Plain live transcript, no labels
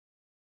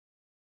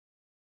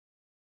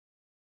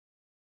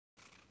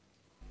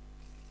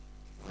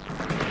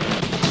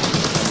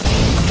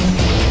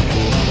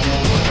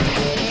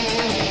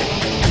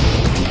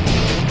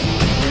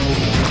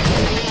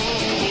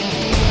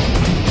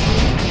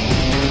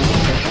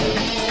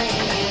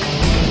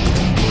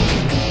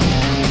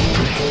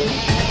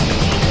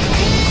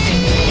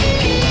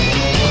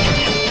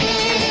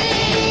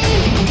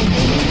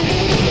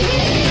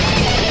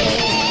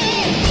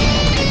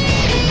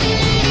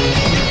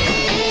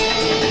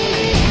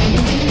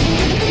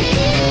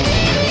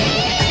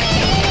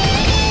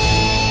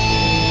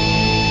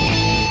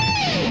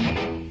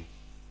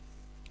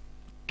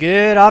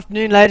Good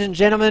afternoon, ladies and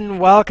gentlemen.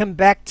 Welcome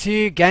back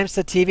to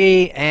Gamestah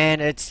TV, and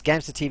it's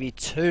Gamestah TV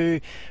 2.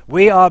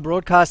 We are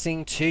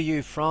broadcasting to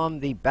you from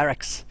the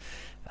Barracks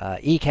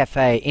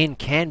E-Cafe in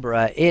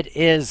Canberra. It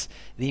is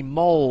the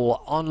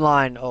Mole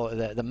online, or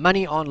the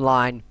Money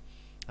Online,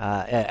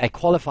 a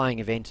qualifying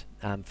event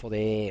for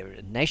their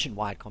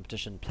nationwide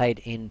competition played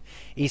in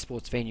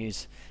esports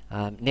venues,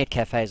 net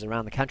cafes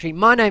around the country.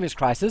 My name is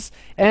Chrisis,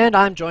 and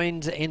I'm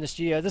joined in the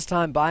studio this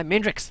time by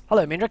Mendrix.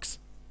 Hello, Mendrix.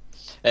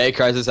 Hey,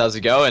 Chrisis, how's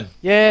it going?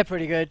 Yeah,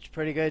 pretty good,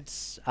 pretty good.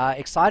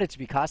 Excited to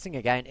be casting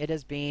again. It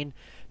has been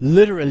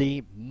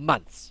literally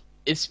months.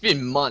 It's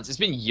been months. It's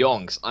been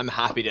yonks. I'm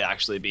happy to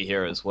actually be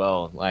here as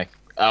well. Like,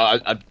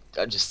 I'm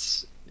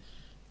just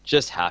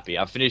happy.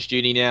 I've finished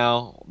uni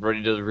now,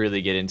 ready to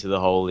really get into the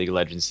whole League of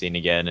Legends scene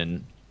again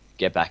and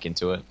get back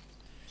into it.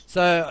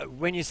 So,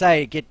 when you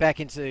say get back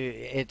into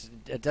it,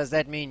 does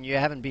that mean you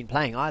haven't been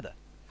playing either?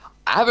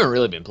 I haven't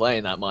really been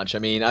playing that much. I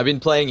mean, I've been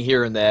playing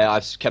here and there.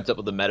 I've kept up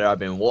with the meta. I've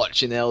been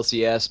watching the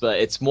LCS, but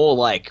it's more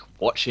like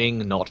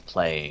watching, not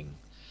playing.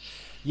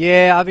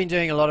 Yeah, I've been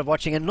doing a lot of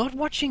watching and not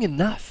watching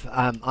enough.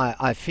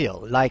 I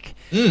feel like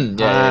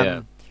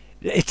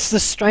it's the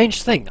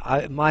strange thing.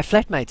 My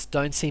flatmates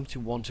don't seem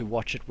to want to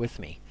watch it with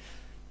me.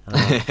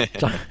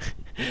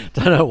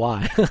 Don't know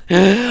why.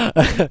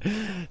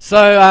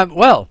 So,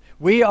 well,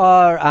 we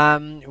are,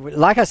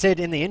 like I said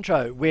in the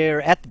intro,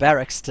 we're at the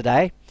Barracks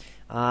today.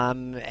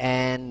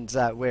 And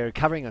we're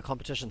covering a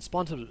competition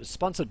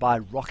sponsored by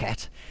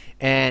Roccat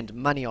and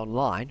Money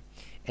Online,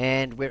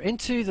 and we're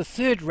into the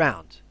third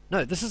round.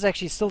 No, this is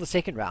actually still the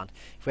second round.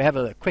 If we have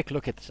a quick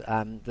look at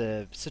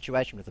the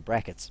situation with the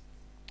brackets,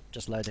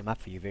 just load them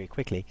up for you very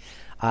quickly.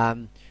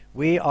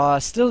 We are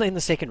still in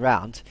the second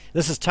round.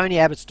 This is Tony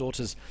Abbott's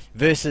Daughters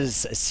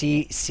versus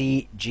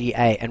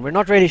CCGA, and we're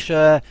not really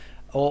sure.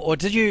 Or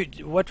did you?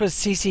 What was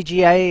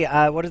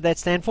CCGA? What did that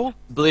stand for?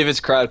 I believe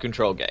it's Crowd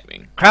Control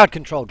Gaming. Crowd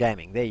Control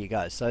Gaming. There you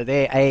go. So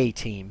they're a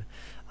team,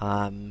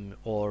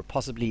 or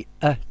possibly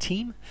a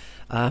team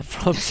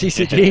from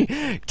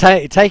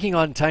CCG, taking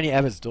on Tony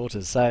Abbott's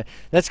Daughters. So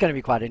that's going to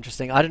be quite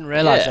interesting. I didn't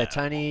realize that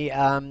Tony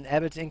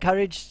Abbott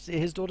encouraged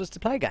his daughters to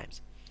play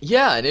games.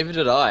 Yeah, and neither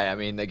did I. I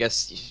mean, I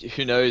guess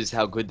who knows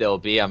how good they'll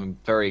be. I'm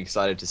very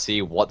excited to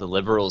see what the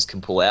Liberals can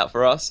pull out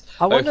for us.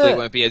 Hopefully it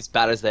won't be as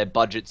bad as their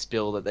budget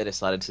spill that they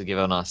decided to give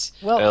on us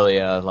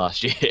earlier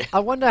last year. I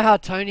wonder how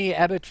Tony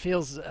Abbott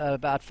feels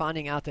about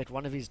finding out that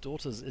one of his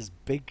daughters is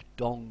Big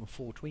Dong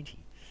 420.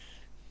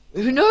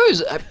 Who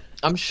knows?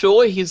 I'm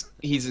sure he's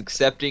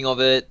accepting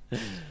of it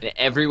in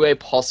every way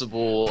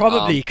possible.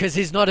 Probably because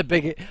he's not a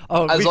big.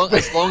 Oh, as long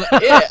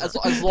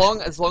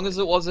as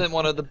it wasn't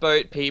one of the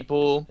boat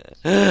people,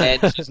 and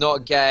she's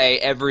not gay,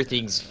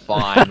 everything's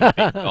fine with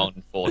Big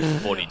Dong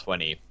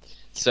 4020.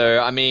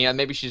 So I mean,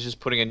 maybe she's just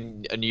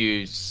putting a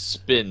new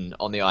spin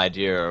on the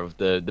idea of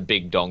the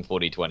Big Dong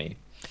 4020.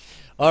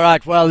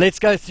 Alright, well, let's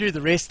go through the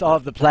rest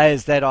of the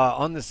players that are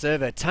on the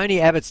server.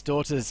 Tony Abbott's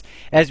Daughters,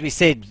 as we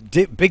said,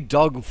 Big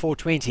Dog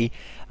 420,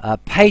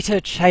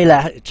 Pater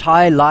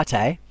Chai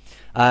Latte,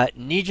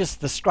 Nijis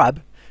the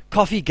Scrub,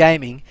 Coffee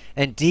Gaming,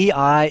 and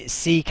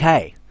DICK.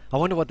 I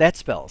wonder what that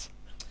spells.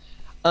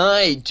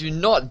 I do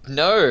not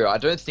know. I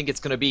don't think it's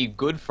going to be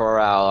good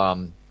for our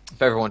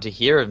for everyone to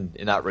hear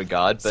in that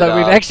regard. But, so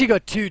we've actually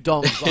got two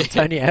dongs on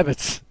Tony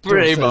Abbott's.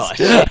 Pretty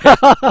much.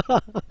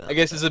 I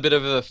guess there's a bit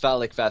of a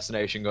phallic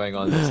fascination going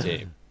on in this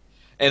team.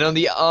 And on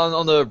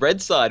the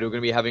red side, we're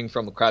going to be having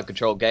from Crowd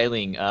Control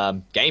Gaming,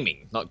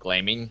 not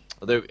glaming,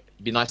 although it'd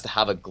be nice to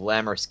have a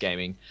glamorous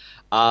gaming.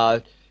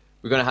 We're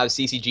going to have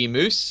CCG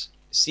Moose,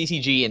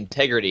 CCG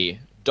Integrity,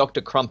 Dr.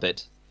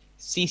 Crumpet,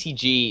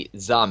 CCG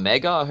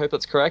Zarmega, I hope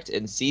that's correct,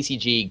 and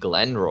CCG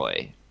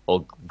Glenroy,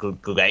 or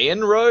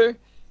Glenroy?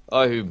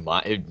 Oh, who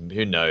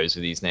knows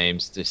with these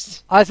names?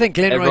 Just I think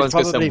Glenroy's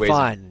probably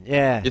fine.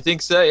 Yeah. You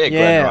think so? Yeah,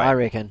 yeah, Glenroy. I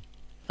reckon.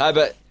 How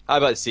about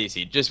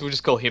CC? We'll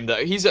just call him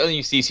that. He's the only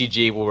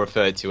CCG we'll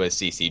refer to as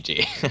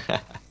CCG.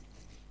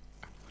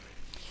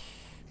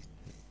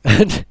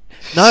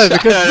 No,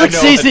 because which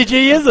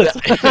CCG is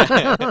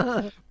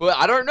it? Well,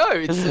 I don't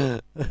know.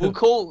 We'll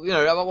call.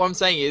 What I'm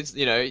saying is,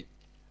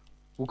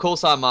 we'll call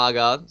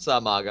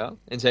Sarmaga,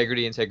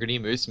 Integrity,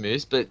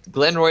 Moose, but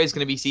Glenroy is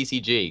going to be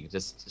CCG.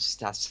 Just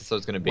that's so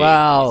it's going to be.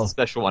 Wow. He's a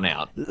special one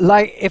out.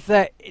 Like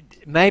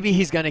maybe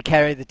he's going to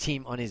carry the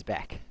team on his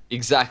back.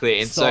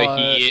 Exactly, and so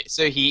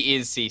he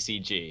is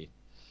CCG.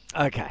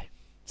 Okay,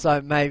 so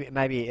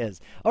maybe he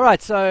is. All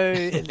right, so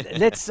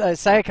let's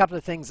say a couple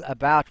of things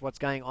about what's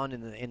going on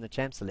in the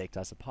Champ Select,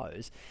 I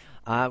suppose.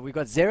 We've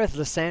got Zereth,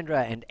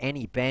 Lysandra, and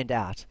Annie banned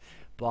out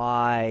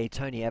by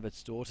Tony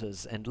Abbott's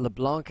Daughters, and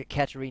LeBlanc,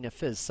 Katarina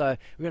Fizz. So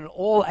we've got an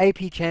all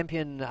AP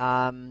champion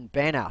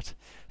ban out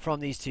from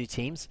these two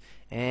teams.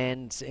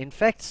 And in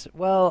fact,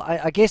 well,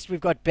 I guess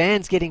we've got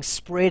bans getting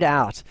spread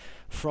out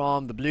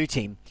from the blue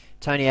team,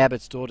 Tony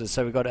Abbott's Daughters.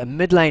 So we've got a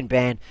mid lane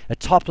ban, a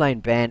top lane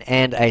ban,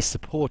 and a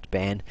support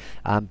ban.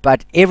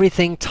 But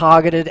everything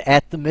targeted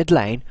at the mid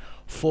lane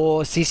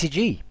for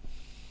CCG.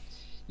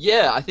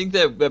 Yeah, I think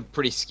they're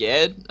pretty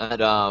scared at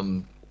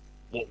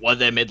what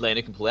their mid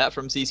laner can pull out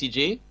from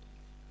CCG.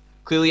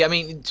 Clearly, I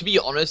mean, to be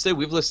honest though,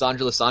 with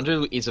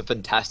Lissandra is a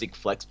fantastic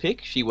flex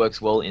pick. She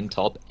works well in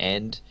top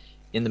and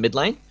in the mid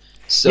lane.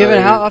 Yeah,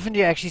 but how So, often do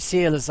you actually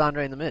see a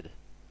Lissandra in the mid?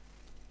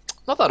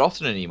 not that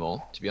often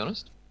anymore, to be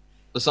honest.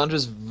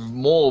 Lissandra's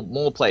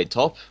more played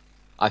top,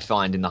 I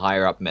find, in the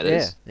higher up Yeah,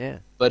 metas. yeah.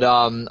 But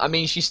I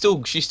mean, she's still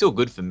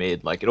good for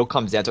mid. Like it all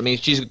comes down to. I mean,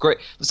 she's a great.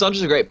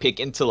 Lissandra's a great pick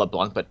into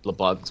LeBlanc, but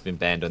LeBlanc's been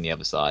banned on the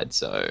other side.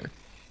 So,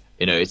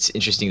 it's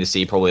interesting to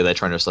see. Probably they're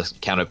trying to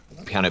just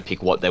counter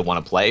pick what they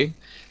want to play.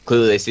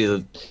 Clearly, they see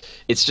that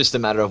it's just a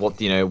matter of what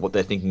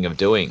they're thinking of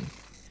doing.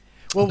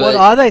 Well, But what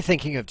are they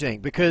thinking of doing?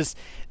 Because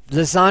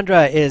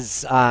Lissandra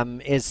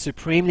is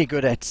supremely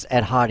good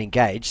at hard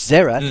engage.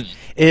 Xerath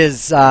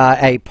is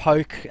a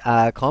poke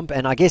comp,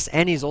 and I guess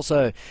Annie's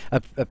also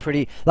a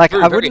pretty like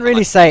very, I very wouldn't really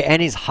hard. say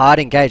Annie's hard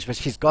engage, but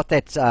she's got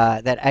that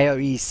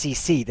AOE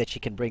CC that she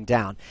can bring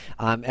down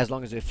as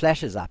long as her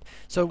flash is up.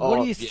 So what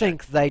do Oh you yeah,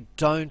 think they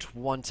don't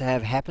want to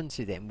have happen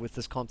to them with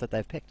this comp that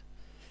they've picked?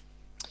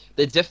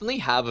 they definitely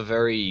have a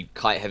very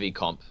kite heavy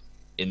comp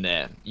in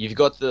there. You've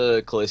got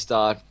the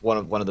Kalista, one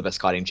of the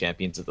best kiting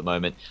champions at the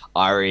moment.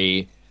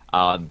 Ari.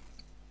 That's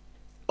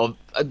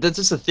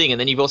just a thing, and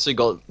then you've also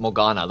got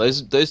Morgana.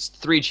 Those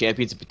three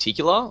champions in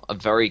particular are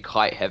very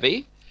kite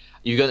heavy.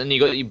 You got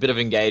your bit of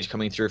engage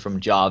coming through from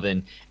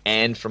Jarvan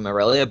and from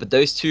Aurelia, but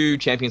those two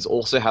champions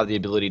also have the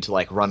ability to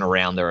like run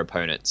around their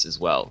opponents as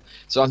well.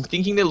 So I'm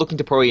thinking they're looking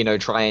to probably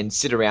try and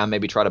sit around,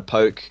 maybe try to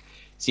poke,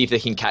 see if they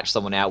can catch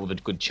someone out with a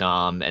good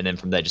charm, and then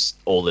from there just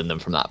all in them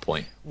from that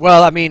point.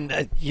 Well, I mean,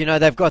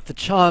 they've got the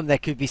charm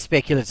that could be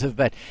speculative,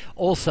 but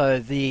also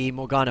the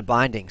Morgana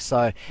binding.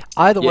 So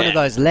either one of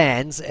Yeah. those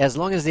lands, as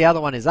long as the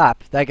other one is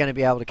up, they're going to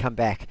be able to come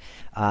back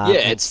Yeah,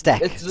 and stack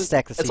the it's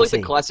CC. like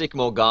the classic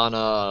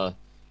Morgana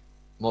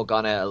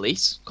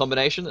Elise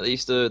combination that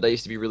they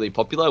used to be really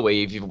popular, where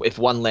if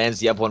one lands,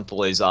 the other one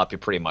follows up, you're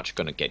pretty much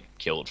going to get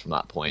killed from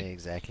that point.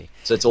 Exactly.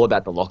 So it's all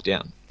about the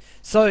lockdown.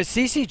 So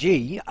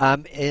CCG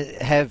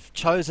have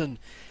chosen.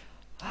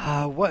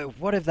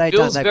 What have they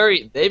done?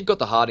 They've got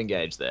the hard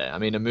engage there. I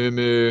mean,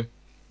 Amumu,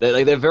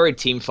 they're very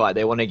team fight.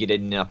 They want to get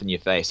in up in your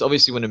face.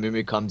 Obviously, when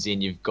Amumu comes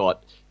in, you've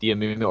got the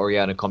Amumu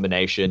Oriana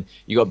combination.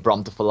 You got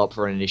Brum to follow up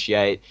for an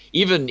initiate.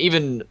 I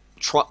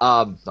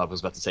was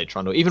about to say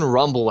Trundle. Even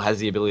Rumble has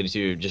the ability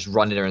to just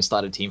run in there and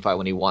start a team fight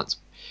when he wants.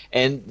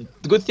 And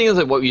the good thing is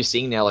that what you're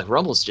seeing now, like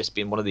Rumble's just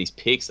been one of these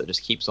picks that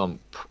just keeps on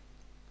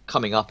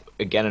coming up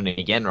again and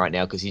again right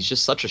now because he's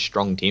just such a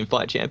strong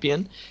teamfight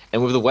champion.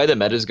 And with the way the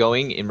meta's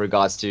going in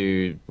regards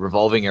to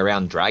revolving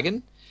around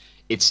Dragon,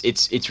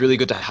 it's really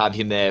good to have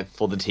him there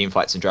for the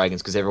teamfights and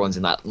Dragons because everyone's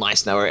in that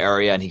nice narrow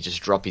area and he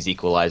just drop his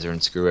equalizer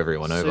and screw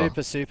everyone over.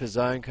 Super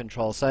zone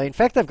control. So in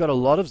fact, they've got a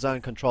lot of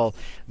zone control.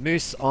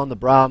 Moose on the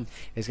Braum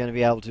is going to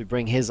be able to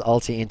bring his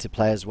ulti into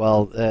play as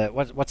well.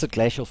 What's it,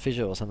 Glacial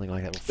Fissure or something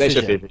like that?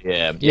 Glacial Fissure,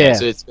 yeah.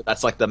 So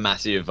that's like the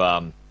massive.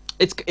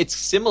 It's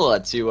similar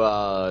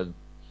to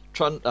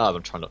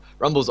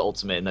Rumble's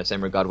ultimate in the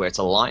same regard where it's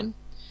a line.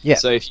 Yeah.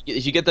 So if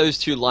you get those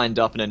two lined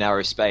up in a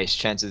narrow space,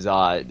 chances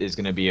are there's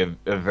going to be a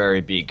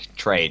very big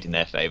trade in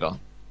their favor.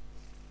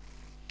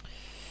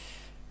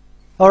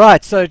 All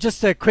right, so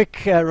just a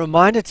quick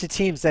reminder to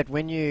teams that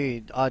when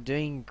you are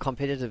doing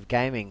competitive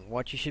gaming,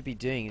 what you should be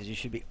doing is you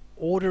should be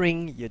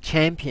ordering your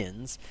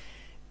champions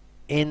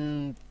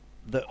in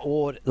the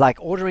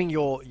ordering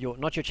your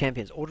not your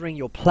champions, ordering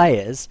your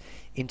players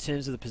in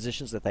terms of the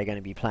positions that they're going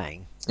to be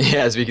playing.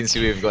 Yeah, as we can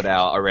see, we've got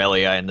our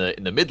Aurelia in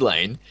the mid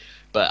lane,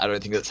 but I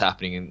don't think that's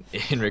happening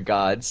in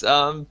regards.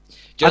 I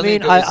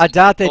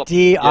doubt that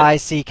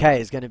DICK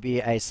is going to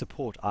be a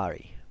support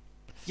Ari.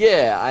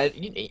 Yeah,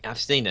 I've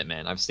seen it,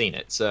 man. I've seen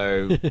it.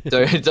 So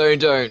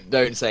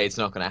don't say it's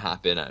not going to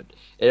happen.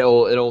 It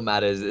all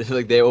matters.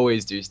 Like they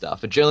always do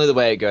stuff. But generally, the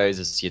way it goes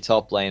is your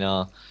top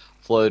laner,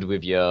 followed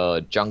with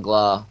your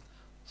jungler,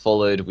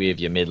 followed with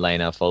your mid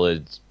laner,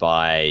 followed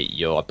by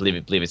your I believe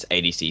it's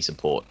ADC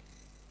support.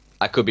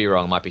 I could be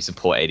wrong. It might be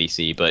support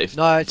ADC, but It's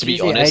to be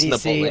usually honest,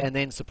 ADC and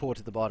then support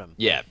at the bottom.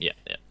 Yeah.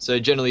 So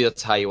generally,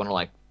 that's how you want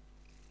to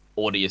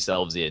order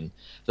yourselves in.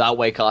 That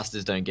way,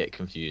 casters don't get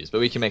confused. But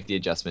we can make the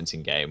adjustments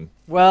in game.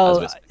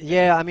 Well,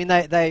 yeah. I mean,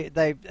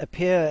 they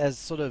appear as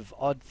sort of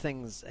odd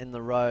things in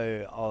the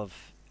row of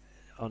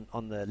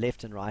on the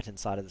left and right hand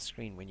side of the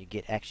screen when you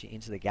get actually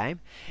into the game.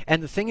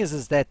 And the thing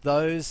is that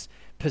those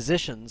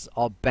positions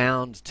are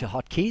bound to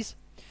hotkeys.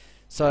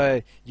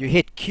 So you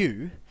hit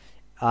Q,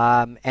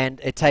 and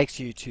it takes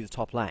you to the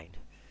top lane.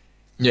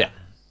 Yeah.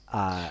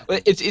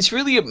 It's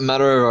really a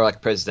matter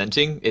of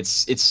presenting.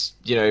 It's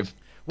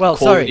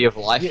quality of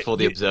life for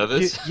the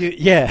observers. You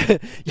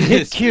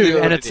hit Q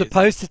and it's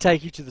supposed to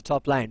take you to the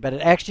top lane, but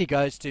it actually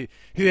goes to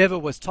whoever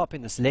was top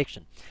in the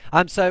selection.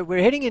 So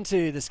we're heading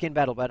into the skin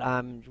battle, but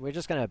we're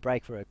just going to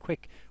break for a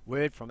quick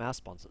word from our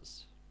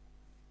sponsors.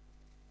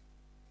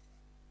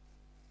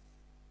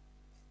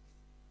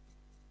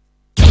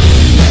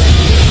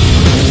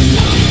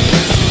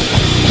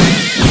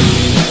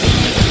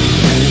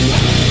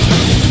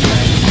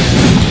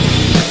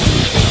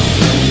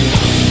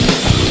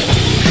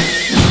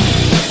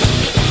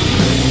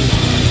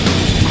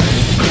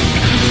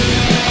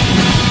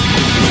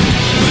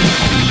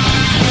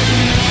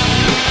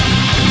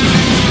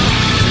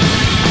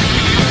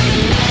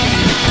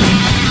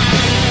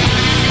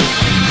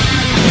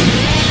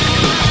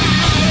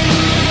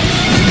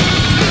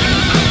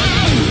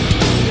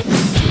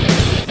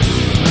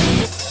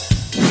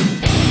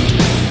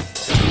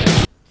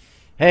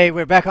 Hey,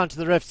 we're back onto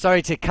the rift.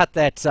 Sorry to cut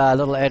that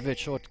little advert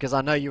short because I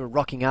know you were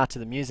rocking out to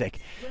the music.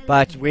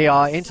 But we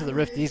are into the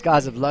rift. These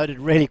guys have loaded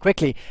really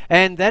quickly.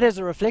 And that is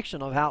a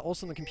reflection of how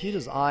awesome the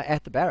computers are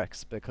at the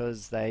barracks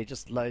because they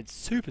just load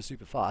super,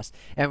 super fast.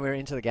 And we're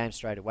into the game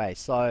straight away.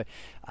 So,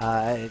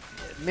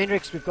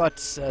 Mendrix, we've got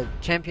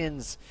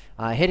champions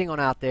heading on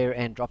out there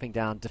and dropping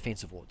down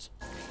defensive wards.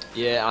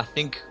 Yeah, I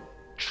think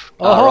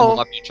Oh! Rumble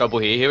might be in trouble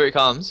here. Here it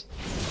comes.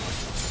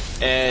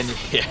 And,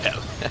 yeah.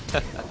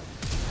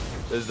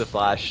 There's the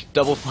flash.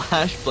 Double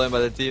flash blown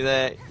by the team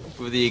there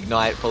with the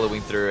ignite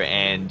following through,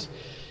 and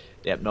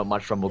yep, not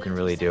much Rumble can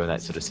really do in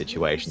that sort of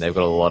situation. They've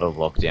got a lot of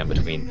lockdown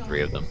between the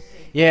three of them.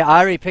 Yeah,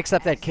 Irie picks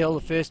up that kill,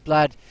 the first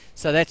blood,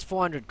 so that's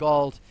 400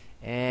 gold.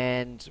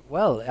 And,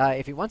 well,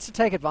 if he wants to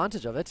take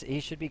advantage of it, he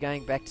should be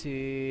going back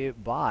to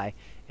buy.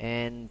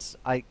 And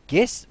I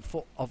guess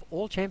of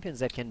all champions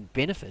that can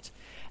benefit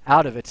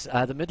out of it,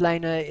 the mid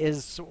laner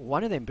is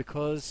one of them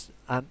because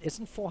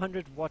isn't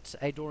 400 what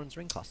a Doran's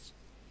ring costs?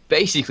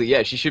 Basically,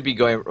 yeah, she should be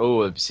going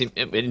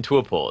into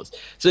a pause.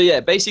 So yeah,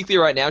 basically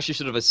right now she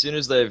should have, as soon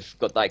as they've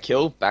got that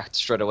kill, back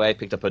straight away,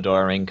 picked up a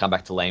Dora ring, come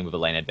back to lane with a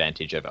lane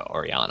advantage over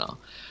Orianna.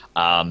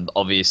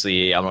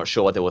 Obviously, I'm not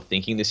sure what they were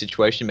thinking in this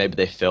situation. Maybe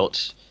they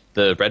felt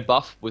the red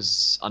buff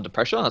was under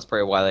pressure. That's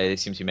probably why they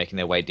seem to be making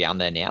their way down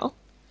there now.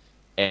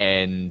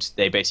 And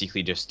they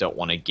basically just don't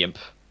want to gimp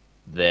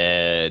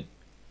their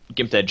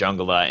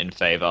jungler in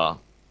favor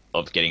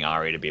of getting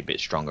Ahri to be a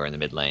bit stronger in the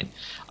mid lane.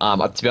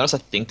 To be honest, I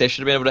think they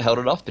should have been able to hold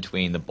it off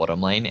between the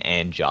bottom lane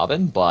and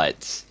Jarvan,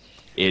 but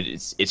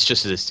it's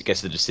just I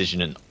guess the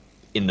decision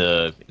in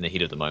the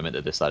heat of the moment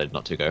that they decided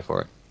not to go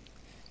for it.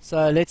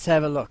 So let's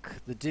have a look.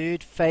 The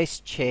dude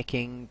face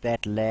checking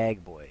that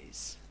lag,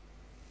 boys.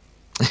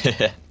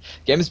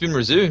 Game has been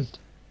resumed.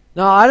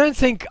 No, I don't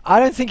think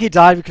he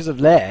died because of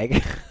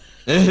lag.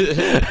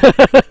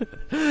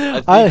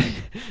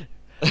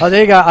 Oh,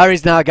 there you go.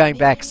 Ari's now going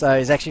back, so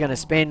he's actually going to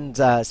spend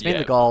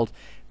the gold,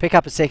 pick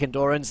up a second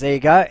Doran's. There you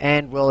go,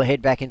 and we'll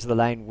head back into the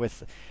lane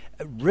with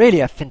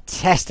really a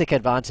fantastic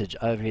advantage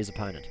over his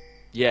opponent.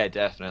 Yeah,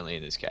 definitely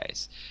in this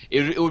case.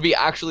 It'd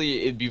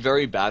be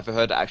very bad for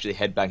her to actually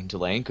head back into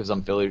lane because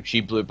I'm feeling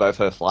she blew both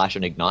her flash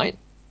and ignite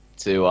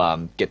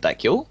to get that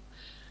kill.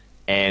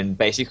 And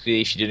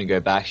basically, she didn't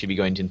go back. She'd be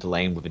going into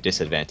lane with a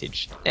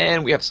disadvantage.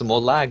 And we have some more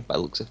lag by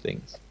the looks of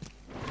things.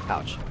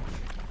 Ouch.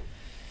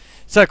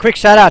 So, quick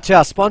shout out to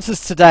our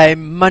sponsors today,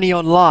 Money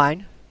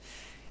Online,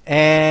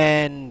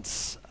 and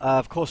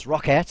of course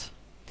Rockat,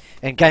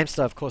 and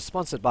Gamestah, of course,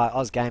 sponsored by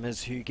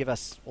OzGamers, who give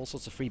us all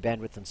sorts of free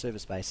bandwidth and server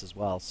space as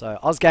well. So,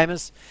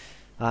 OzGamers,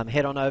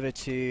 head on over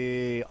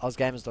to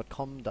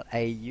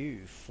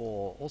ozgamers.com.au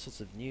for all sorts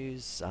of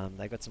news.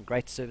 They've got some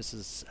great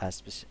services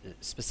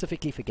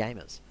specifically for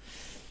gamers.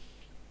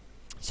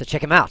 So,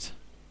 check them out.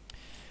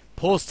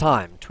 Pause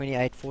time,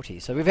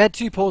 28:40. So, we've had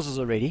 2 pauses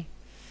already.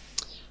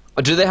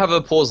 Do they have a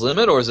pause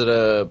limit, or is it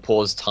a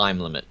pause time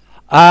limit?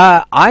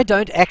 I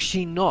don't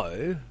actually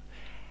know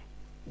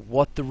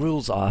what the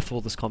rules are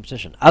for this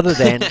competition, other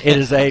than it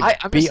is a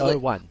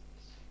BO1.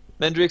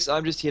 Mendrix,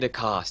 I'm just here to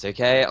cast,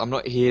 okay? I'm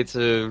not here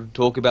to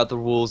talk about the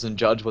rules and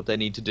judge what they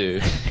need to do.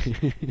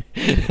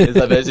 Is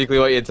that basically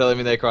what you're telling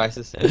me there,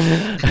 Chrisis?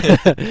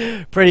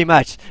 Pretty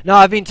much. No,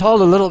 I've been told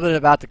a little bit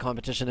about the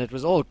competition. It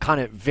was all kind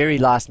of very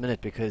last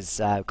minute because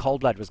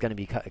Coldblood was going to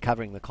be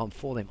covering the comp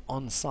for them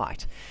on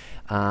site.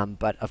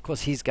 But of course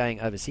he's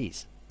going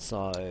overseas,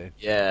 so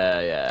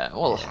yeah.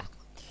 Well,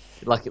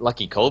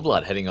 lucky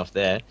Coldblood heading off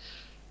there.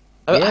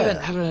 I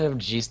haven't had a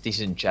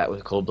decent chat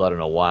with Coldblood in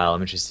a while.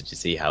 I'm interested to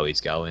see how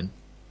he's going.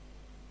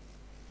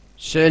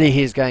 Surely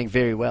he's going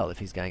very well if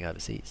he's going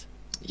overseas.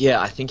 Yeah,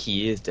 I think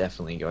he is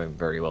definitely going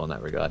very well in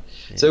that regard.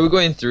 Yeah. So we're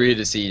going through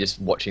to see, just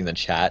watching the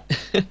chat.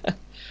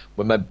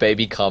 When my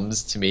baby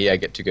comes to me, I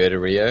get to go to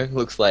Rio.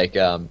 Looks like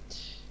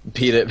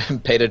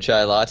Peter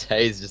Chai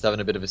Latte is just having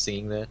a bit of a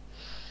singing there.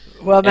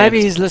 Well,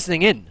 maybe he's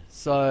listening in,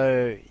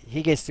 so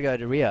he gets to go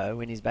to Rio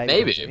when his baby.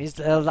 Maybe he's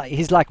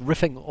like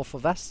riffing off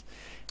of us.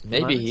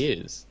 Maybe he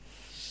is.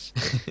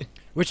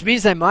 Which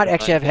means they might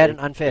actually have had an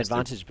unfair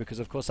advantage because,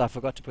 of course, I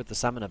forgot to put the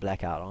summoner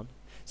blackout on,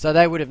 so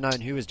they would have known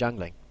who was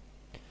jungling.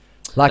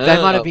 Like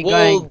they might have been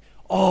going,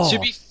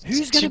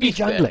 who's going to be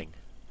jungling?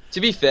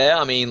 To be fair,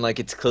 I mean, like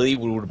it's clearly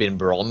would have been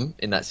Brom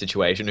in that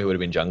situation who would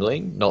have been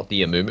jungling, not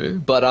the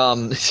Amumu. But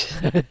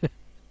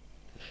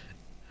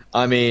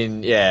I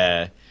mean,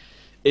 yeah.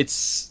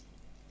 It's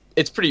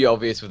pretty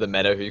obvious with the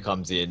meta who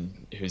comes in,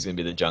 who's going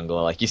to be the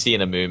jungler. Like, you see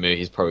in Amumu,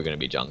 he's probably going to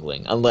be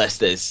jungling. Unless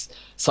there's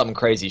some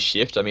crazy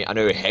shift. I mean, I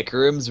know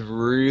Hecarim's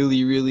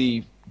really,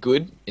 really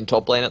good in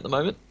top lane at the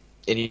moment.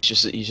 And he's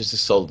just a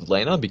solid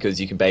laner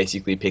because you can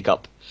basically pick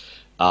up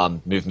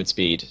movement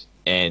speed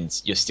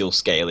and you're still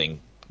scaling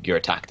your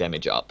attack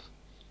damage up.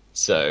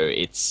 So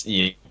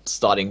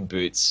starting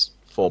boots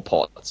for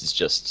pots is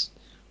just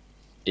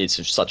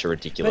such a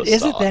ridiculous But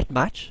is it that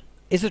much?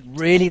 Is it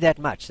really that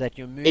much that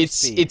your move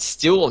speed? It's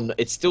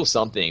still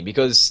something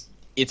because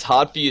it's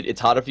harder for you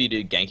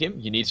to gank him.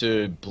 You need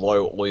to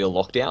blow all your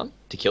lockdown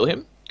to kill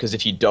him Because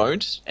if you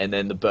don't, and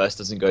then the burst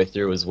doesn't go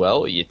through as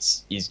well,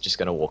 he's just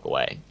going to walk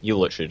away. He'll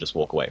literally just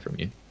walk away from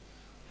you.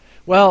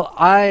 Well,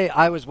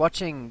 I was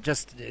watching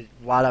just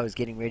while I was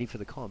getting ready for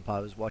the comp.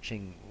 I was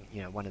watching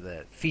one of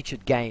the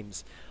featured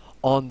games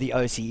on the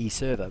OCE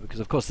server, because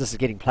of course this is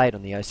getting played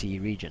on the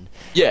OCE region.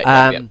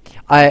 Yeah.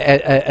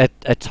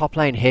 A top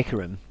lane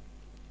Hecarim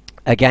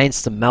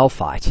against a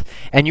Malphite,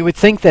 and you would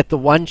think that the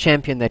one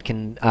champion that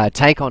can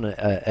take on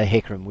a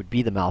Hecarim would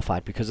be the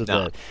Malphite because of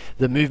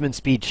the movement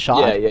speed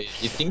shot. Yeah,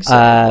 you think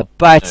so?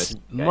 But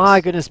my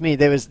goodness me,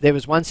 there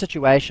was one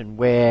situation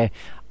where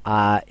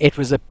it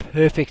was a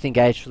perfect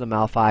engage for the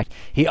Malphite.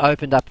 He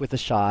opened up with a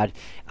shard.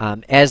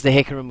 As the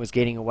Hecarim was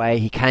getting away,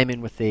 he came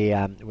in with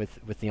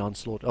the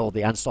onslaught, or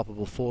the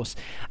unstoppable force,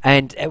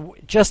 and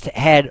just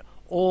had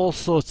all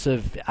sorts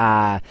of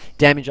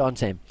damage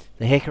onto him.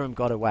 The Hecarim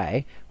got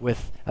away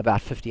with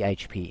about 50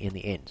 HP in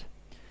the end.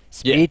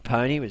 Speed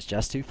Pony was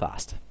just too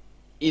fast.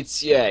 He's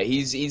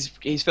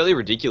fairly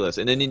ridiculous,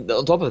 and then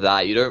on top of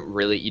that, you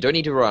don't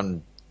need to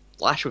run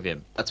Flash with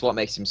him. That's what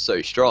makes him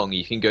so strong.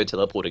 You can go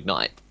teleport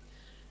ignite.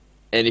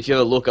 And if you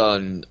have a look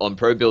on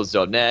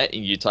probuilds.net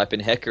and you type in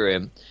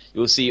Hecarim,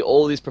 you'll see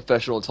all these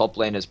professional top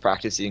laners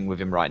practicing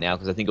with him right now,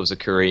 because I think it was a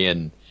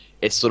Korean.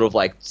 It's sort of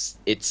like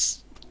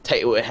it's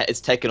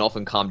taken off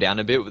and calmed down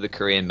a bit with the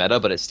Korean meta,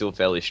 but it's still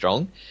fairly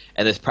strong.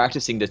 And they're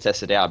practicing to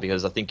test it out,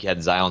 because I think he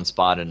had Zion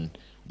Spartan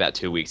about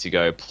 2 weeks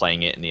ago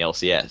playing it in the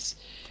LCS,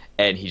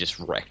 and he just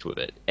wrecked with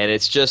it. And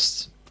it's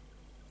just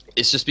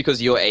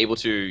because you're able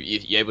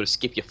to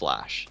skip your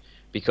flash,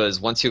 because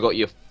once you've got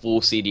your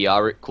full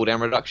CDR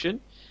cooldown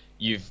reduction,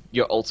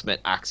 your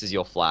ultimate acts as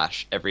your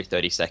flash every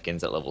 30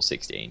 seconds at level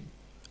 16.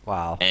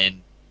 Wow.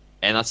 And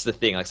that's the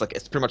thing. It's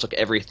pretty much like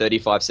every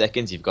 35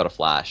 seconds you've got a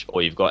flash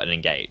or you've got an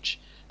engage.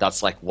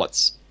 That's like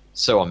what's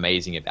so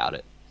amazing about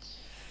it.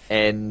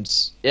 And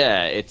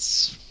yeah,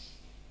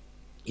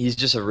 he's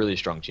just a really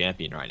strong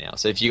champion right now.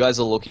 So if you guys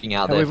are looking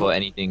out there for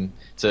anything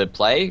to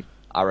play,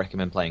 I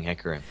recommend playing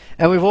Hecarim.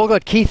 And we've all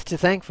got Keith to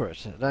thank for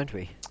it, don't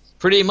we?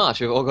 Pretty much,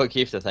 we've all got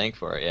Keith to thank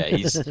for it.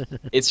 Yeah,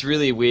 it's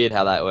really weird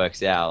how that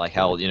works out. Like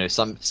how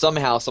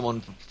somehow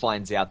someone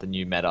finds out the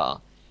new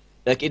meta.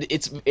 Like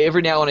it's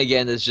every now and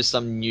again there's just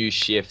some new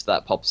shift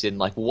that pops in.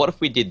 Like, what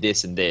if we did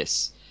this and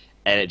this,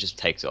 and it just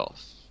takes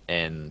off,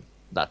 and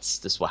that's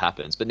just what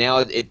happens. But now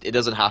it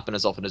doesn't happen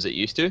as often as it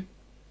used to.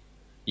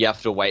 You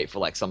have to wait for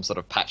like some sort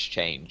of patch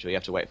change, or you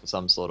have to wait for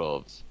some sort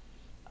of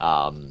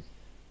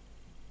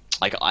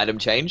like item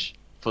change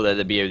for there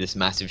to be this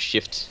massive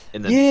shift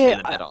in the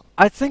meta.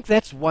 I think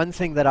that's one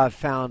thing that I've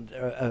found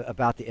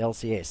about the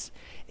LCS,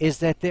 is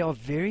that there are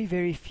very,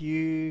 very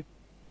few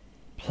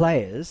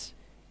players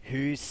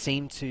who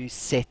seem to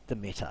set the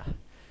meta.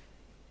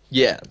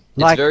 Yeah,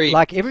 like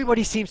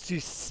everybody seems to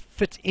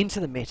fit into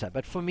the meta,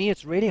 but for me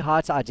it's really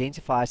hard to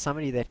identify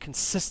somebody that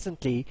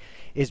consistently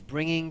is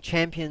bringing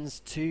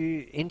champions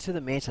into the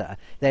meta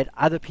that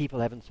other people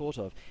haven't thought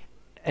of.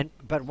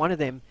 But one of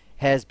them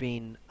has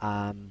been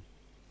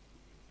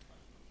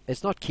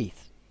it's not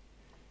Keith.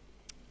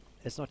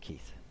 It's not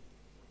Keith.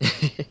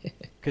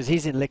 Because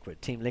he's in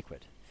Liquid, Team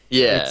Liquid.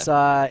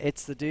 Yeah.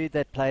 It's the dude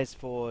that plays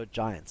for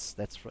Giants.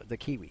 That's the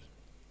Kiwi.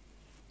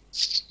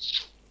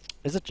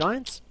 Is it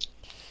Giants?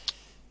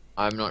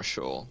 I'm not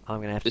sure.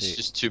 I'm gonna have to. There's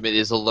just too many.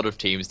 There's a lot of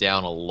teams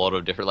down, a lot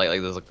of different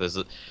there's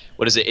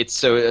what is it? It's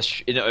so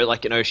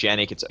like in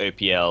Oceanic, it's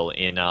OPL.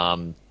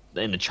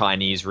 In the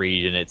Chinese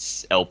region,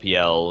 it's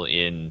LPL.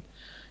 In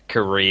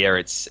Korea,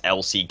 it's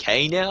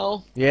LCK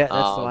now. Yeah,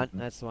 that's the one.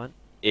 That's the one.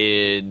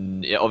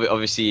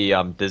 Obviously,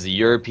 there's a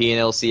European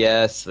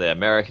LCS, the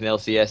American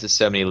LCS. There's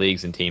so many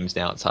leagues and teams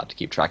now. It's hard to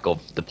keep track of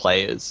the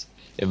players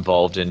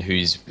involved and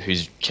who's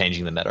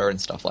changing the meta and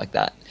stuff like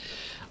that.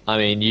 I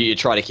mean, you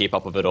try to keep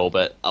up with it all,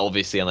 but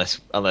obviously,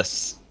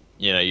 unless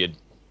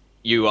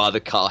you are the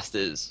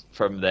casters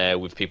from there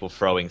with people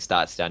throwing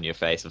stats down your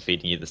face or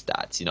feeding you the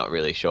stats, you're not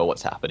really sure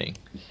what's happening.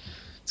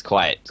 It's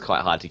quite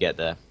hard to get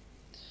there.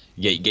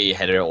 You get your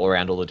head all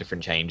around all the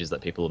different changes that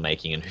people are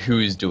making and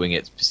who's doing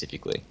it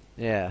specifically.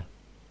 Yeah.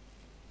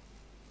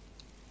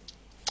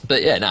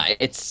 But yeah, no,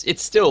 it's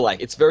still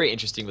it's very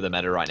interesting with the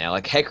meta right now.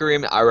 Like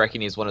Hecarim, I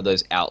reckon, is one of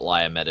those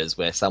outlier metas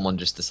where someone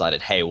just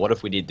decided, hey, what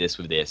if we did this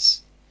with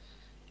this?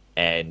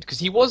 And because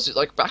he was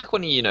back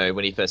when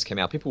he first came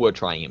out, people were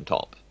trying him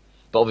top,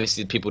 but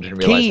obviously people didn't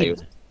realize he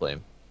was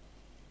him.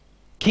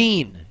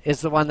 Keen is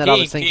the one that I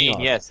was thinking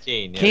of. Yes,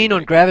 Keen. Keen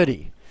on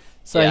Gravity.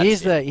 So yeah,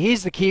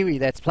 he's the Kiwi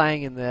that's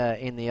playing in the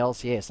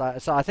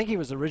LCS. So I think he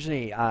was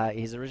originally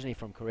he's originally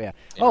from Korea.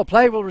 Yeah. Oh,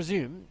 play will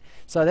resume.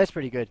 So that's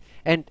pretty good.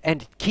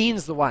 And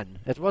Keen's the one.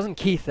 It wasn't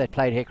Keith that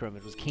played Hecarim.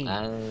 It was Keen.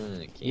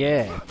 Keen.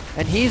 Yeah.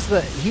 And he's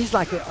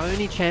like the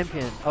only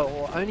champion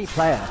or only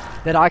player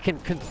that I can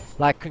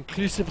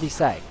conclusively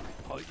say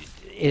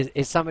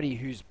is somebody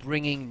who's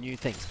bringing new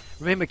things.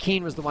 Remember,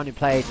 Keen was the one who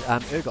played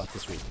Urgot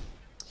this week.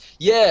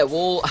 Yeah.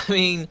 Well, I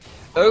mean,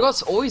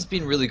 Urgot's always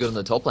been really good on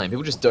the top lane.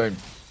 People just don't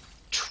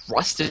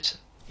trust it.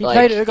 He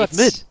played Urgot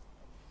mid.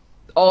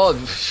 Oh,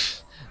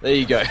 there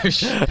you go.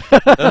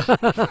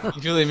 You're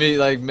feeling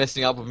me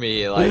messing up with me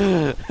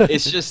here.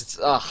 It's just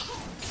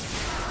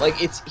Like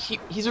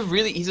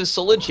he's a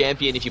solid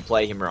champion if you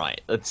play him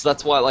right.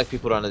 That's why like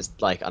people don't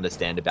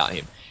understand about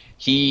him.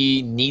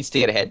 He needs to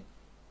get ahead.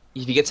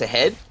 If he gets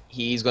ahead,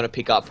 he's going to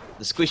pick up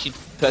the squishy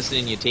person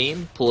in your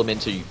team, pull him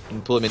into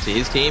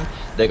his team.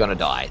 They're going to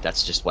die.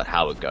 That's just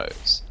how it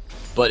goes.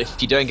 But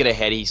if you don't get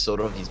ahead, he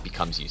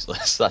becomes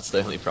useless. That's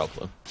the only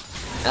problem.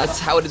 That's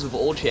how it is with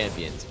all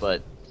champions.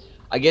 But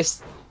I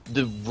guess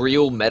the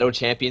real meta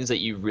champions that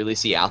you really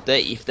see out there,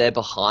 if they're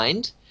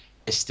behind,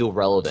 are still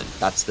relevant.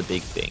 That's the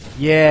big thing.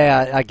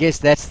 Yeah, I guess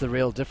that's the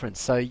real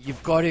difference. So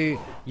you've got to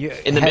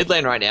in the mid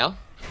lane right now.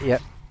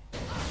 Yep.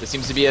 There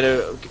seems to be an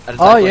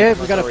oh yeah,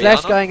 we've got a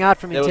flash going out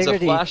from there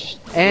Integrity, was a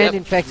flash, and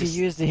in fact he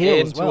used the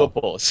heal as well. Into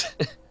a pause.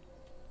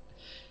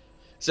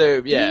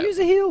 So yeah. Did he use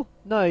a heal?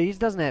 No, he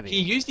doesn't have it. He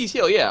used his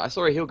heal. Yeah, I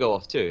saw a heal go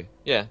off too.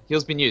 Yeah,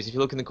 heal's been used. If you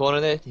look in the corner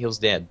there, heal's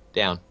dead,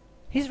 down.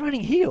 He's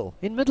running heal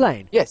in mid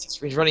lane. Yes,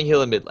 he's running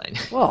heal in mid lane.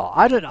 Well,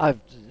 I've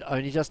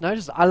only just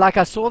noticed.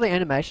 I saw the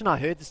animation, I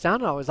heard the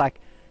sound, and I was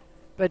like,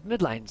 but mid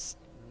laners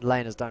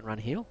don't run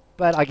heal.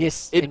 But I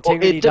guess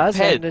Integrity does,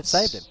 and it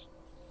saved him.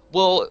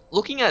 Well,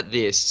 looking at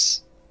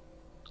this,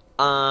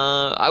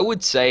 I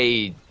would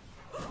say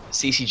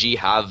CCG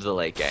have the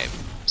late game,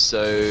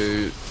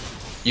 so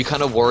you're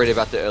kind of worried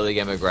about the early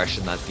game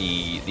aggression that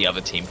the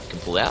other team can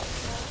pull out.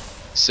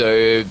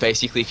 So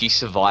basically, if you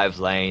survive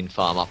lane,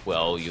 farm up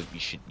well, you've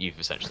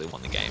essentially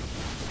won the game.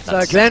 So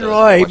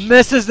Glenroy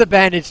misses the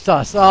bandage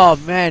toss. Oh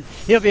man,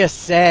 he'll be a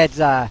sad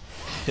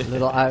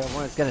little. I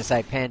was going to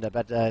say panda,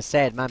 but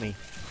sad mummy.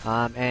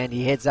 And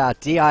he heads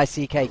out.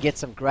 DICK gets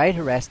some great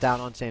harass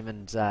down onto him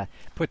and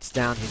puts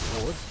down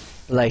his ward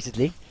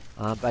belatedly.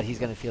 But he's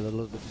going to feel a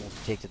little bit more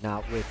protected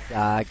now with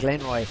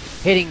Glenroy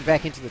heading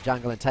back into the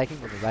jungle and taking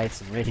on the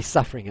Wraiths and really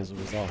suffering as a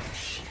result.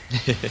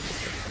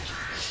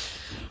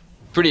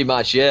 Pretty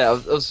much, yeah.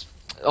 It was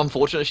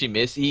unfortunate she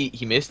missed.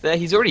 He missed there.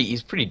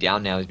 He's pretty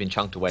down now. He's been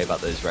chunked away by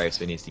those Wraiths,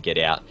 so he needs to get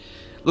out.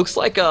 Looks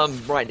like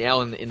right now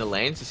in the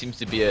lanes there seems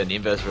to be an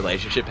inverse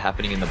relationship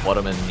happening in the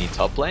bottom and the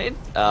top lane.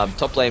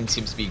 Top lane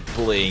seems to be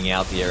bullying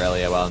out the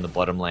Aurelia, while in the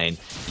bottom lane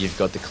you've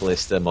got the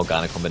Kalista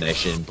Morgana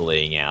combination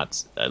bullying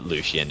out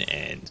Lucian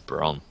and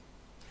Braum.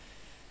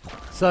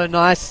 So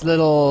nice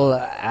little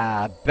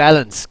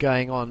balance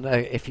going on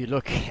if you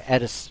look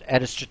at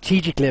a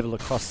strategic level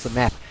across the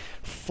map.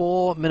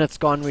 4 minutes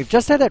gone. We've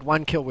just had that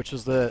one kill, which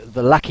was the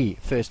lucky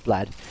first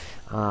blood.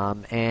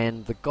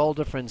 And the goal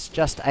difference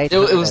just 8. It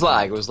was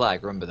lag. It was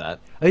lag. Remember that?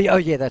 Oh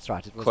yeah, that's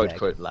right. It was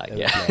quote lag.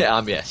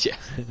 Yeah. Yes. Yeah.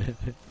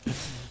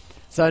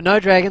 So no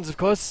dragons, of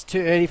course.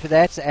 Too early for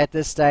that at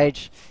this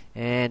stage.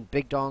 And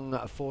Big Dong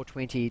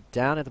 420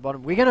 down at the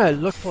bottom. We're gonna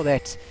look for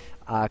that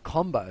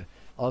combo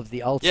of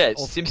the ult. Yeah, it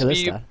seems to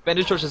be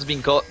Mendrix has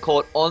been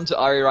caught onto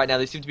Ari right now.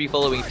 They seem to be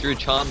following through.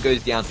 Charm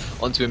goes down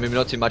onto him, maybe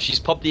not too much. He's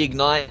popped the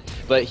ignite,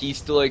 but he's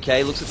still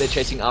okay. Looks like they're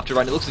chasing after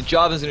right now. It looks like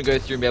Jarvan's going to go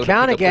through and be able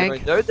counter to pick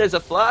gank. up no, there's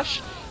a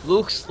flash.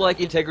 Looks like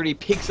Integrity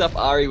picks up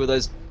Ari with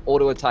those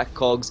auto attack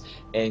cogs,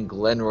 and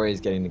Glenroy is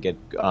going to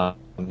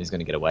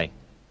get away.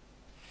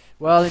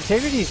 Well,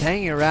 Integrity's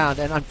hanging around,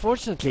 and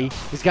unfortunately,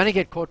 he's going to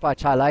get caught by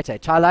Chai-Latte.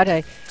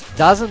 Chai-Latte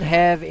doesn't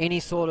have any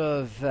sort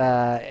of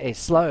a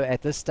slow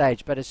at this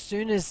stage, but as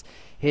soon as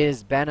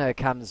his banner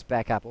comes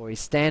back up, or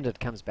his standard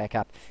comes back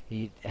up,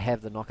 he'd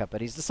have the knock-up,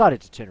 but he's decided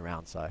to turn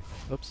around, so,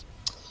 oops.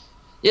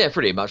 Yeah,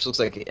 pretty much. Looks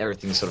like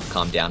everything's sort of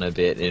calmed down a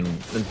bit, and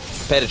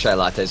compared to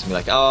Chai-Latte's gonna be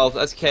like, oh,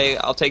 that's okay,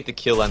 I'll take the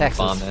kill and taxes.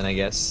 The farm then, I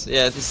guess.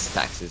 Yeah, this is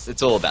taxes.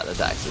 It's all about the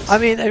taxes. I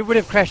mean, it would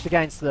have crashed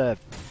against the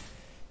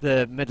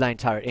mid lane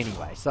turret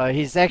anyway, so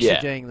he's actually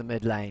doing the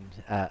mid lane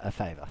a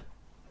favour.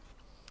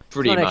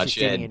 Pretty not much,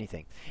 actually stealing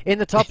anything. In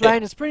the top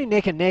lane, it's pretty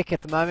neck and neck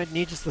at the moment.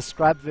 Needs the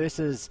Scrub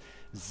versus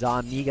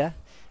Zarmiga,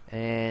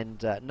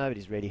 and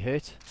nobody's really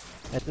hurt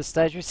at this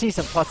stage. We see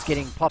some pots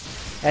getting popped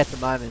at the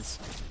moment,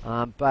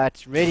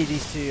 but really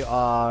these two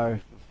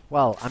are,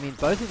 well, I mean,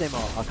 both of them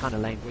are kind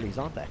of lane bullies,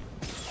 aren't they?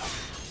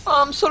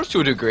 Sort of to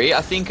a degree.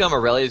 I think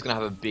Aurelia's gonna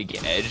have a big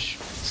edge,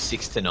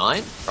 6 to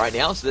 9 right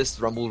now. So this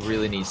Rumble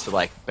really needs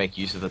to make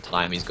use of the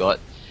time he's got.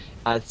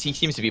 He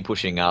seems to be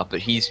pushing up,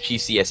 but she's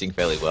CSing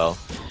fairly well.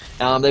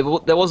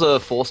 There was a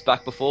force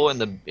back before in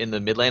the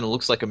mid lane. It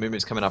looks like a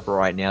movement's coming up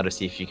right now to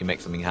see if you can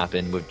make something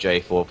happen with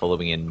J4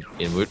 following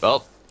in Wood.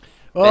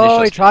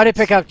 Oh, he tried to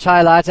pick up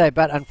Chai-Latte,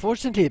 but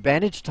unfortunately the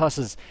bandage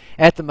tosses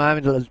at the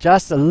moment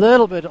just a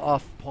little bit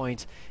off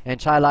point, and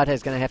Chai-Latte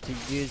is going to have to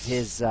use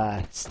his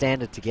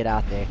standard to get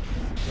out there.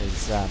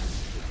 His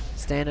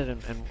standard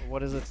and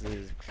what is it?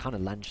 The kind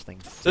of lunge thing.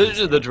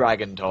 So the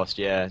dragon toss,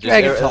 yeah.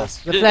 Dragon toss.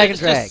 The flag and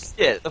drag.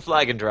 Yeah, the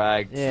flag and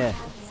drag. Yeah.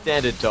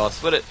 Standard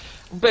toss. But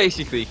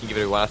basically you can give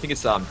it a one. I think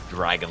it's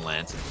Dragon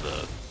Lance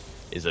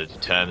is a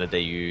term that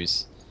they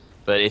use.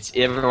 But it's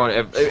everyone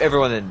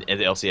in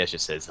the LCS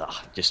just says,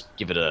 just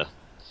give it a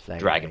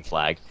dragon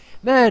flag.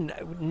 Man,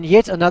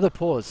 yet another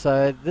pause.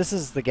 So this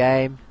is the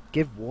game.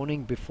 Give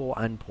warning before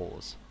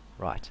unpause.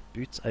 Right.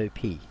 Boots OP.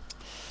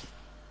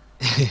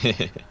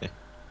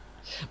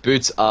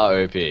 Boots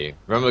are OP.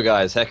 Remember,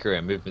 guys,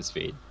 Hecarim movement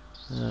speed.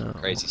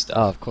 Crazy Oh, stuff.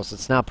 of course,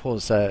 it's now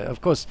paused. So,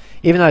 of course,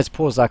 even though it's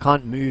paused, I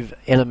can't move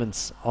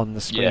elements on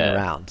the screen Yeah.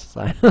 around.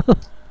 So,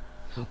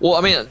 Well,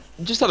 I mean,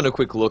 just having a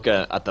quick look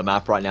at the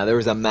map right now, there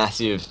is a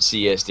massive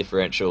CS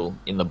differential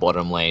in the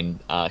bottom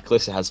lane.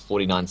 Calista has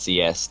 49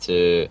 CS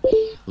to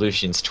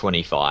Lucian's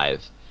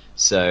 25.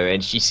 So,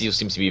 and she still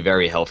seems to be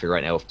very healthy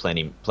right now with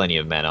plenty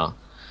of mana.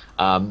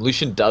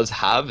 Lucian does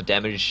have a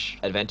damage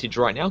advantage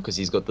right now because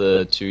he's got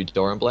the 2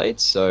 Doran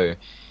blades. So,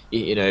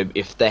 you know,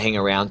 if they hang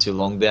around too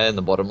long there in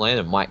the bottom lane,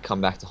 it might come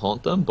back to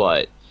haunt them.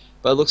 But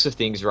by the looks of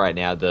things right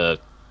now, the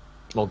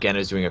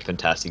Morgana's doing a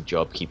fantastic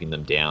job keeping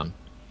them down.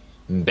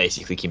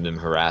 Basically keep them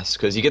harassed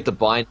because you get the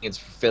bind. It's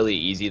fairly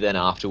easy then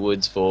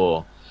afterwards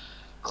for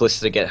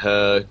Calista to get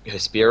her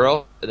spear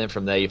off, and then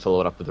from there you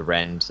follow it up with the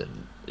rend,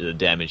 and the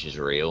damage is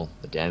real.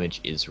 The damage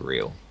is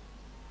real.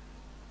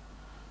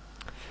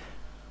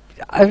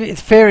 I mean, it's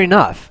fair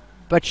enough,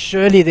 but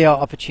surely there are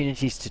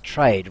opportunities to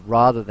trade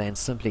rather than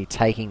simply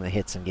taking the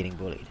hits and getting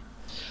bullied.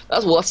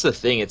 That's the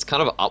thing. It's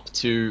kind of up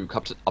to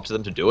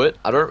them to do it.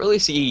 I don't really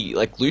see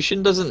like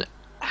Lucian doesn't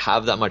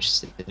have that much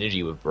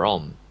synergy with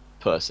Braum.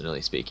 Personally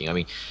speaking, I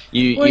mean,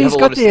 Well, you have he's a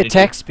got lot of the synergy.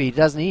 attack speed,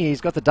 doesn't he?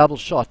 He's got the double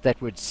shot that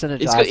would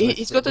synergize.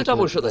 He's got the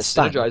double shot that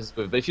stun. synergizes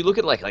with. But if you look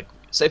at like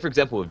say for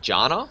example with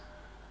Janna,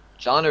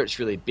 it's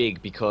really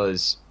big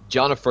because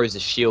Janna throws a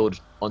shield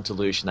onto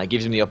Lucian. That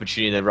gives him the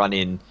opportunity to run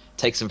in,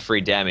 take some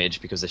free damage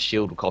because the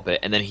shield will cop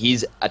it, and then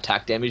his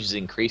attack damage is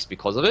increased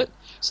because of it.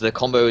 So the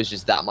combo is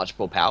just that much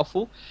more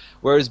powerful.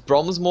 Whereas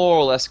Brom's more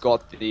or less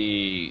got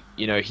the,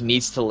 you know, he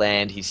needs to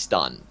land his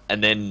stun,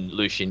 and then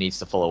Lucian needs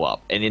to follow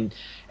up. And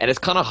it's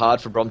kind of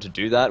hard for Brom to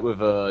do that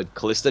with a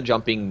Calista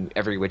jumping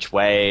every which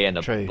way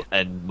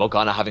and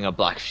Morgana having a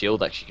black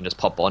shield that she can just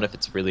pop on if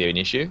it's really an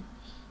issue.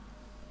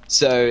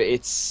 So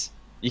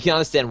you can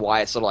understand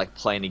why it's sort of like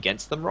playing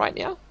against them right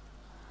now.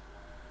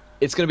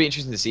 It's going to be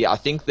interesting to see. I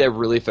think they're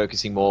really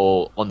focusing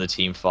more on the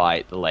team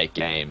fight, the late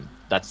game.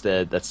 That's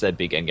their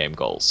big end game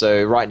goal.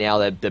 So right now,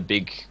 their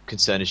big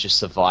concern is just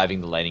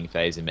surviving the laning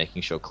phase and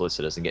making sure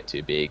Calista doesn't get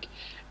too big,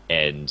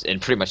 and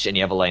pretty much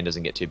any other lane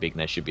doesn't get too big,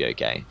 and they should be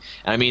okay.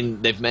 And I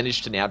mean, they've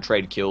managed to now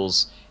trade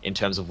kills in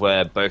terms of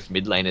where both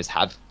mid laners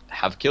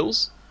have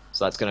kills,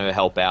 so that's going to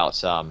help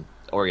out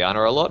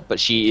Orianna a lot. But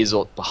she is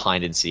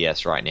behind in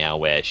CS right now,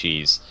 where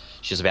she's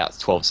about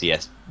 12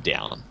 CS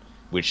down.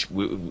 Which,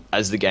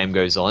 as the game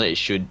goes on, it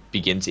should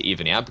begin to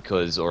even out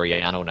because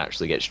Orianna will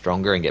naturally get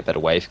stronger and get better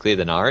wave clear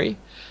than Ari,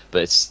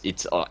 but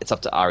it's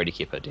up to Ari to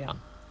keep her down.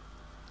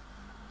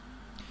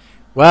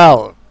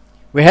 Well,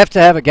 we have to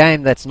have a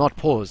game that's not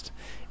paused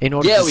in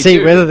order to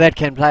see whether that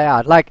can play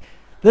out. Like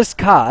this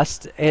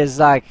cast is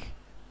like,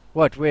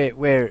 what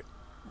we're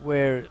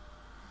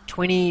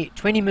 20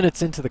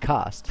 minutes into the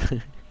cast,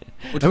 and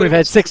we've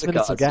had 6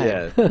 minutes of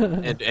game.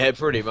 Yeah, and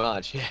pretty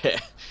much, yeah.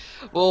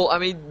 Well, I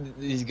mean,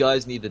 these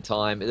guys need the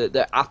time.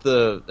 They're at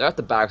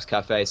the Barracks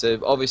Cafe, so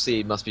obviously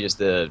it must be just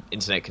the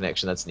internet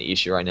connection that's the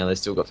issue right now. They've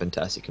still got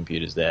fantastic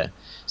computers there.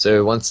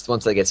 So once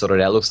they get sorted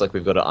out, it looks like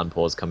we've got to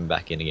unpause coming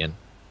back in again.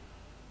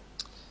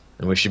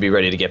 And we should be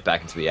ready to get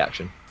back into the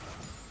action.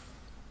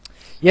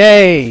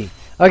 Yay!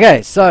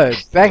 Okay, so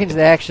back into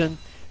the action.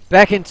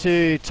 Back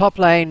into top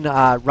lane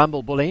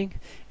Rumble bullying,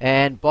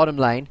 and bottom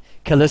lane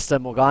Calista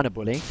Morgana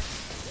bullying.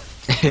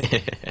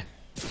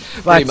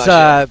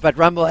 But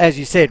Rumble, as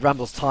you said,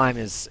 Rumble's time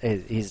is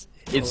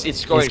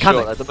it's going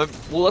short at the moment.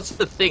 Well, that's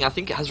the thing. I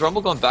think has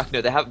Rumble gone back?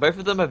 No, they have. Both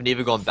of them have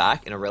neither gone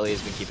back, and Aurelia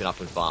has been keeping up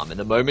with farm. And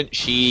the moment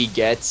she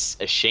gets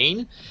a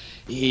Sheen,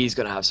 he's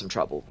gonna have some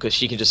trouble because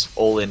she can just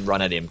all in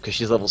run at him because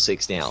she's level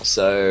 6 now.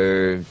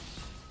 So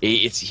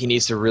he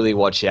needs to really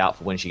watch out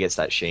for when she gets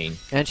that Sheen.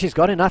 And she's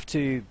got enough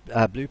to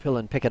blue pill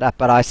and pick it up,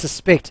 but I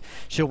suspect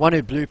she'll want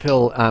to blue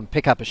pill,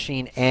 pick up a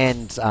Sheen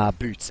and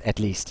boots at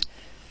least.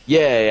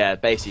 Yeah,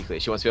 basically.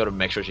 She wants to be able to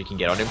make sure she can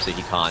get on him so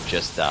he can't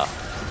just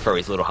throw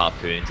his little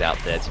harpoons out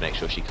there to make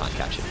sure she can't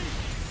catch him.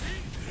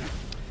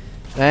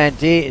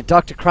 And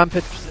Dr.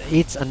 Crumpet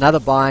eats another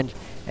bind,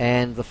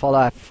 and the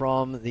follow-up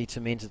from the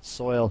Tormented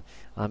Soil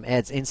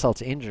adds insult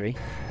to injury.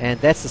 And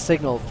that's the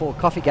signal for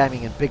Coffee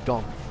Gaming and Big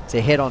Dom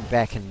to head on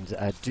back and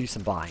do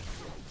some buying.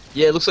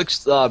 Yeah, it looks like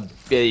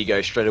there you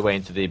go, straight away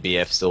into the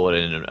BF sword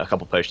and a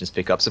couple potions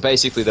pick up. So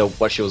basically,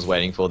 what she was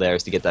waiting for there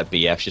is to get that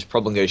BF. She's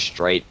probably going to go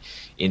straight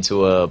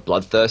into a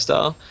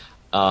Bloodthirster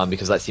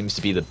because that seems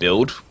to be the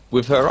build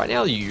with her right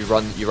now. You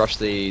rush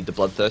the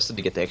Bloodthirster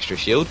to get the extra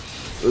shield.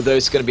 Although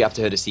it's going to be up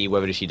to her to see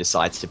whether she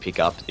decides to pick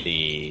up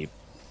the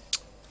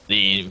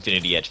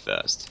Infinity Edge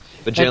first.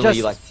 But generally,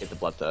 you like to get the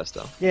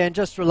Bloodthirster. Yeah, and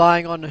just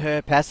relying on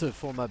her passive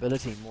for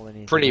mobility more than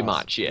anything Pretty else.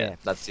 much, yeah.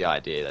 That's the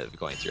idea that we're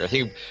going through. I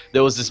think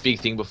there was this big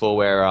thing before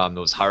where there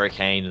was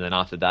Hurricane, and then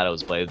after that it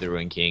was Blade of the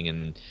Ruin King,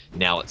 and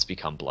now it's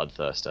become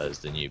Bloodthirster as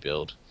the new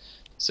build.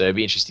 So it'd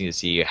be interesting to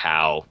see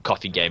how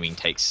Coffee Gaming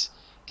takes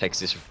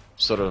this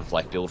sort of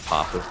like build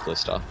path with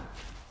Calista.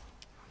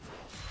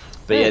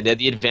 But yeah,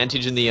 the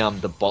advantage in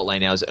the bot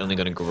lane now is only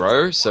going to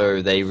grow,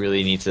 so they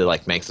really need to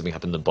like make something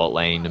happen in the bot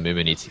lane.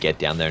 Mumu needs to get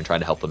down there and try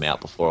to help them out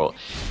before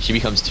she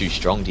becomes too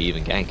strong to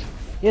even gank.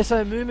 Yeah,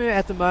 so Mumu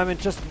at the moment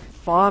just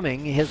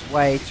farming his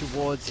way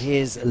towards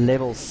his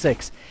level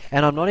 6,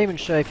 and I'm not even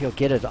sure if he'll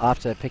get it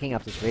after picking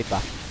up this red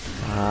buff.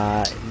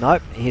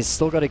 Nope, he's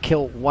still got to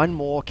kill one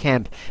more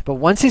camp, but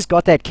once he's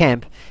got that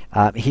camp,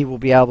 he will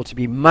be able to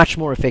be much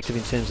more effective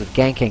in terms of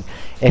ganking.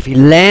 If he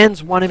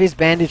lands one of his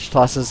bandage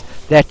tosses,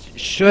 that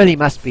surely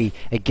must be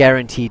a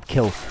guaranteed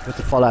kill with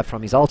the follow-up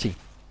from his ulti.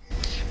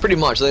 Pretty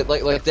much,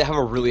 like they have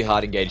a really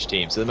hard engaged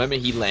team. So the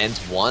moment he lands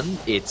one,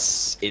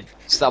 it's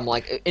some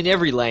like in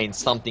every lane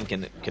something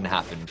can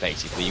happen.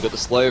 Basically, you got the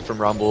slow from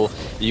Rumble,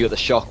 you got the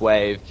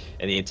shockwave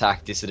and the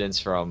attack dissidence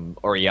from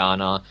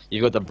Orianna.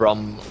 You've got the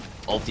Brom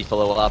ulti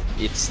follow up.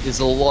 There's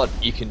a lot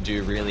you can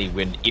do really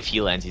if he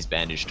lands his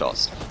bandage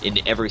toss in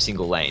every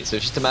single lane. So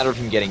it's just a matter of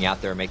him getting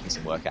out there and making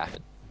some work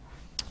happen.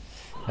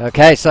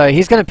 Okay, so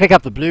he's going to pick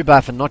up the blue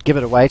buff and not give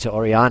it away to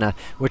Orianna,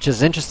 which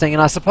is interesting,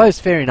 and I suppose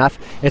fair enough.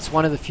 It's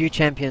one of the few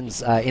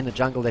champions in the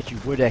jungle that you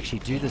would actually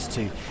do this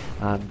to,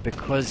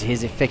 because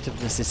his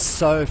effectiveness is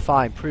so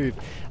far improved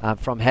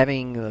from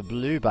having the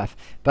blue buff.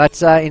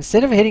 But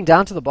instead of heading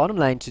down to the bottom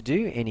lane to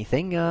do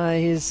anything,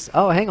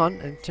 oh, hang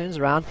on, and turns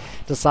around,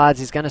 decides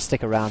he's going to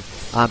stick around,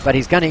 but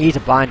he's going to eat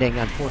a binding,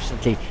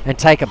 unfortunately, and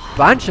take a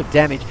bunch of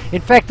damage.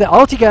 In fact, the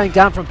ulti going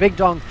down from Big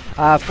Dong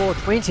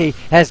 420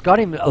 has got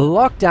him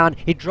locked down.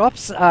 He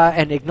drops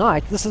an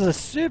ignite. This is a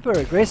super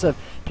aggressive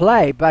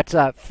play, but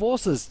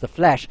forces the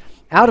flash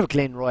out of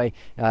Glenroy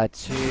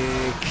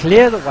to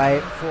clear the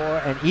way for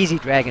an easy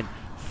dragon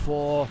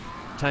for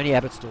Tony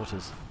Abbott's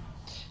daughters.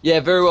 Yeah,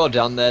 very well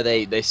done there.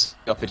 They saw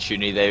the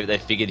opportunity. They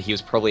figured he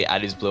was probably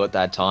at his blue at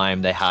that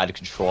time. They had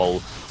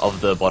control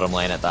of the bottom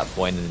lane at that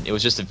point, and it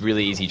was just a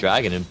really easy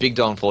dragon. And Big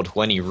Don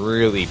 420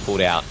 really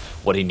pulled out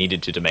what he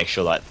needed to make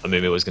sure that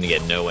Amumu was going to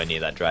get nowhere near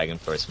that dragon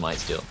for a smite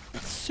steal.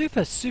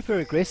 Super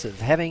aggressive,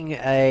 having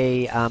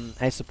a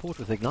support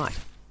with ignite.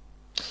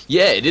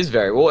 Yeah, it is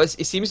very well.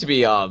 It seems to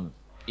be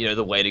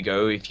the way to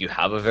go if you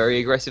have a very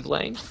aggressive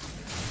lane.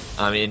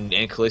 And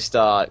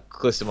Callista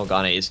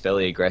Morgana is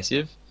fairly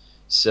aggressive.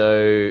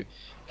 So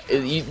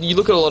you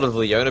look at a lot of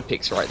Leona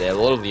picks right there. A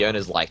lot of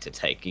Leonas like to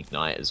take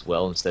Ignite as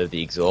well instead of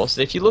the Exhaust.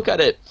 And if you look at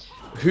it,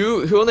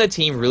 who on their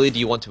team really do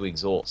you want to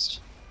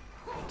exhaust?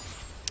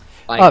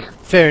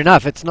 Fair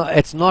enough.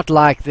 It's not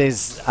like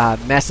there's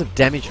massive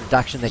damage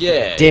reduction that you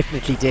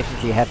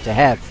definitely have to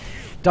have.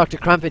 Dr.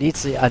 Crumpet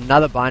eats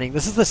another binding.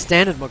 This is the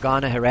standard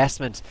Morgana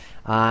harassment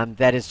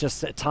that is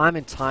just time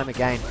and time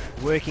again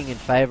working in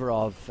favor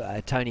of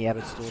Tony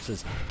Abbott's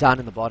daughters down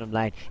in the bottom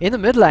lane. In the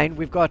mid lane,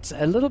 we've got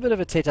a little bit of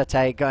a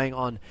tete-a-tete going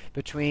on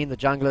between the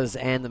junglers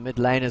and the mid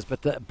laners,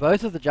 but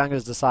both of the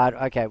junglers decide,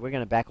 okay, we're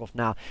going to back off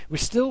now. We're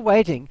still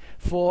waiting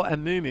for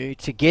Amumu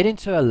to get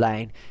into a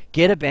lane,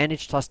 get a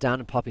bandage tossed down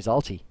and pop his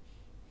ulti.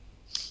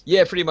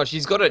 Yeah, pretty much.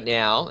 He's got it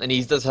now, and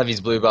he does have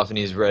his blue buff and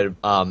his red,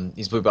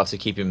 his blue buff to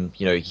keep him,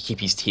 keep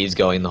his tears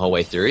going the whole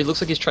way through. It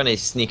looks like he's trying to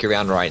sneak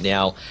around right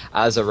now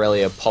as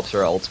Aurelia pops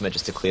her ultimate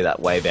just to clear that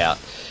wave out.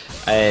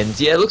 And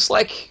yeah, it looks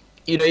like,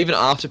 even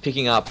after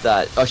picking up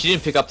that, she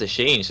didn't pick up the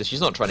Sheen, so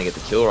she's not trying to get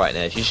the kill right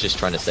now. She's just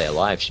trying to stay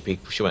alive. She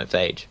went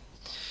Phage.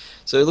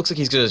 So it looks like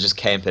he's going to just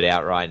camp it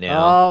out right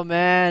now. Oh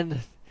man,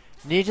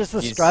 Nijus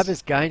the Scrub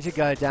is going to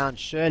go down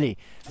surely.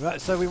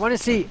 So we want to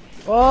see.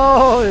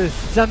 Oh,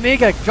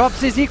 Zamiga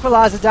drops his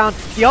equalizer down.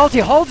 The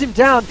ulti holds him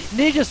down.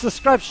 Nijus the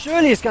Scrub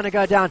surely is going to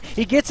go down.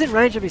 He gets in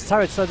range of his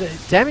turret, so the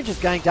damage is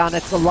going down.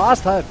 That's the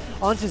last hope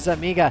onto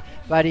Zamiga,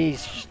 but he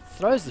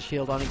throws the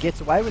shield on and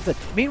gets away with it.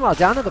 Meanwhile,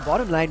 down at the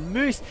bottom lane,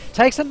 Moose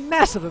takes a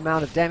massive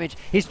amount of damage.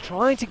 He's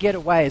trying to get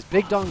away as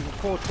Big Dong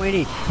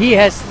 420. He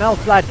has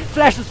smelled blood,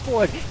 flashes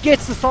forward,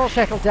 gets the soul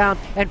shackle down,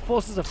 and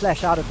forces a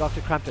flash out of Dr.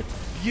 Crumpet.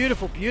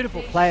 Beautiful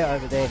player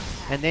over there.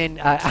 And then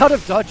out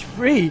of dodge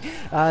free,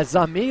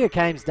 Zamiga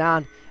came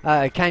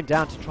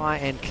down to try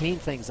and clean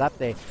things up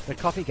there. But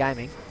Coffee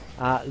Gaming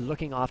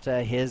looking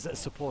after his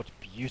support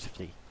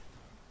beautifully.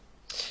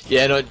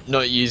 Yeah,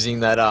 not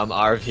using that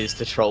R of his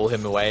to troll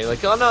him away.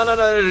 Like, oh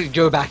no,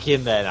 go back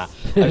in there. Now.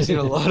 I've seen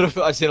a lot of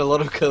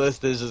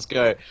Callistas just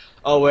go,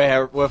 oh,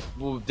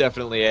 we're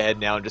definitely ahead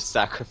now and just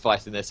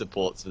sacrificing their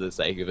supports for the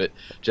sake of it,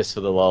 just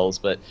for the lols.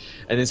 But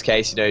in this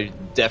case,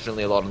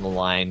 definitely a lot on the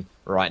line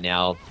right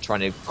now, trying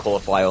to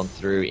qualify on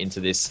through into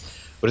this,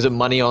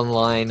 Money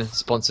Online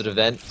sponsored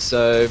event.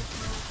 So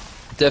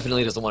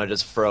definitely doesn't want to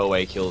just throw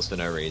away kills for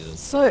no reason.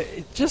 So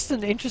just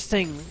an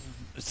interesting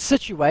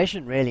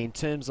situation really in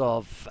terms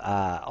of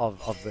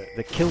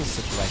the kill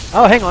situation.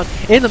 Oh, hang on.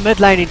 In the mid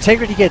lane,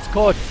 Integrity gets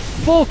caught.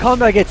 Full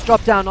combo gets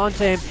dropped down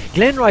onto him.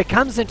 Glenroy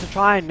comes in to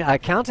try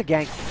and counter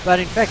gank, but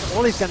in fact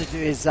all he's going to do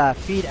is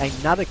feed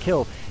another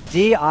kill.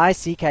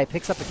 DICK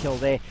picks up a kill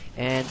there,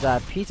 and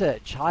Peter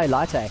Chai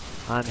Latte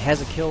has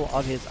a kill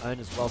of his own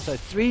as well. So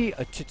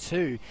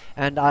 3-2,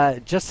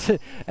 and just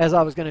as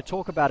I was going to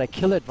talk about a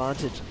kill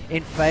advantage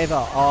in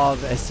favor of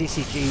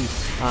CCG,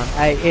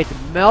 it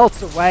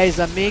melts away.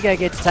 Zamiga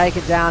gets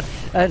taken down.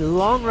 A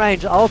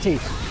long-range ulti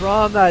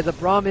from the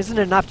Braum isn't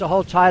enough to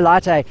hold Chai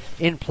Latte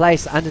in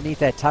place underneath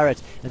that turret,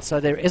 and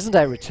so there isn't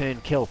a return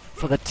kill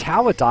for the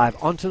tower dive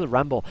onto the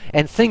Rumble,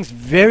 and things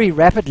very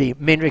rapidly,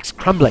 Mendrix,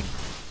 crumbling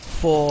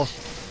for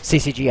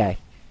CCGA.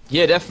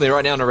 Yeah, definitely.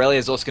 Right now, Aurelia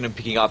is also going to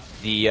be picking up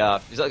the.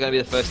 Is that going to be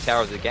the first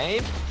tower of the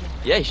game?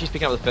 Yeah, she's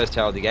picking up the first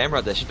tower of the game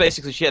right there.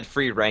 She had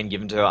free reign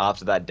given to her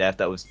after that death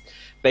that was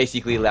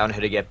basically allowing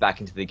her to get back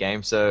into the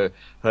game. So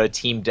her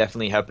team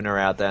definitely helping her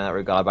out there in that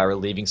regard by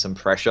relieving some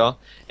pressure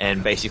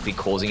and basically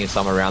causing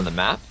some around the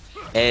map.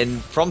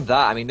 And from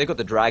that, I mean, they've got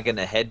the Dragon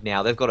ahead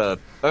now. They've got a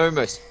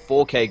almost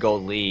 4K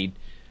gold lead.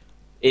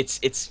 It's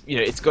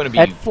going to be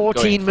at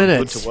 14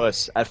 minutes. From good to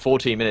worse at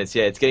 14 minutes.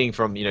 Yeah, it's getting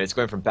from it's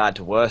going from bad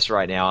to worse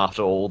right now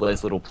after all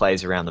those little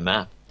plays around the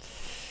map.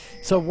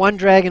 So one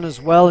dragon as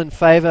well in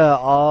favour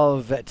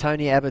of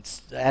Tony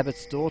Abbott's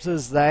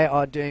daughters. They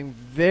are doing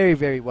very,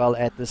 very well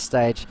at this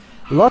stage.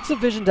 Lots of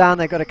vision down.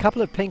 They've got a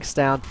couple of pinks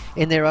down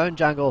in their own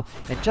jungle,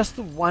 and just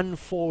the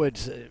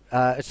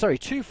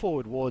two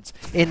forward wards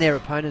in their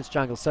opponent's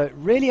jungle. So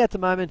really, at the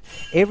moment,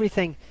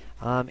 everything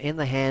in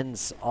the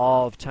hands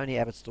of Tony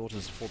Abbott's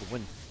daughters for the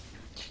win.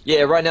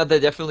 Yeah, right now they're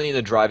definitely in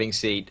the driving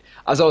seat.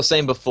 As I was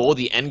saying before,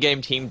 the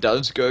endgame team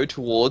does go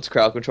towards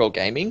Crowd Control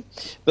Gaming,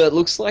 but it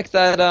looks like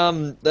that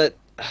that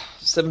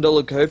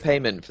 $7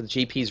 co-payment for the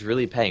GP is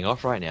really paying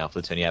off right now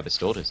for Tony Abbott's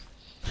daughters.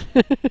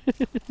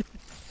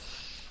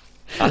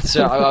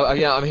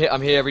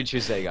 I'm here every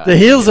Tuesday, guys. The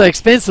heals are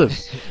expensive.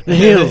 The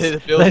heals,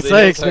 they're so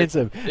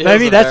expensive.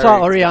 Maybe that's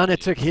why Oriana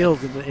took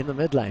heals in the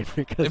mid lane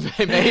because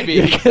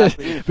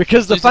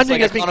because the funding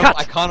has been cut.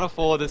 I can't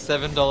afford the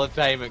 $7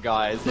 payment,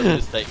 guys.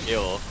 Let's just take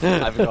heal.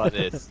 I've got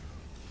this.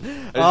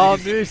 Oh,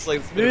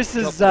 Moose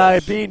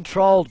is being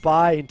trolled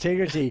by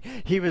Integrity.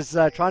 He was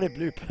trying to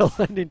blue pill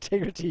and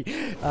Integrity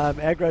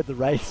aggroed the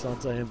race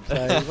onto him, so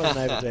he wasn't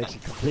able to actually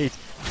complete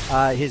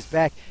his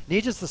back.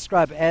 Nijas the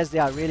Scrub, as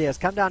the Aurelia, has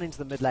come down into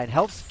the mid lane,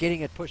 helps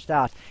getting it pushed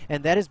out,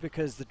 and that is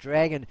because the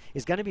Dragon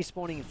is going to be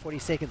spawning in 40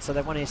 seconds, so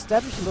they want to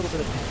establish a little bit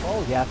of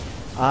control here.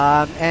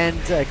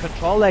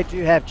 Control they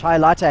do have. Chai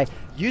Latte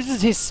uses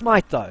his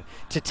smite, though,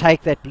 to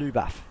take that blue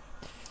buff.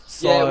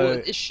 So, yeah, well,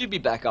 it should be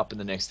back up in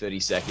the next 30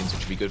 seconds,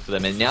 which would be good for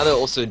them. And now they're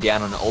also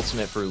down on an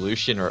ultimate for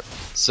Lucian,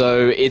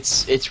 so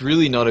it's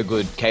really not a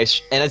good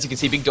case. And as you can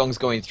see, Big Dong's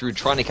going through,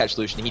 trying to catch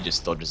Lucian. He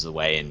just dodges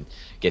away and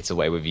gets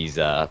away with his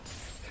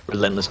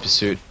relentless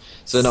pursuit.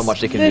 So not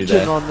much they can do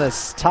there. On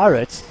this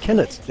turret, kill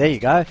it. There you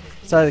go.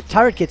 So the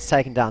turret gets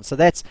taken down. So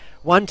that's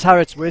one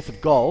turret's worth of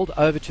gold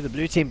over to the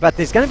blue team. But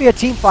there's going to be a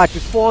team fight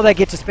before they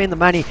get to spend the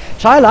money.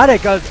 Chai Latte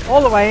goes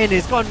all the way in.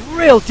 He's gone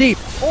real deep,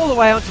 all the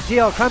way onto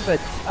DL Crumpet.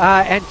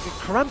 And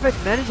Crumpet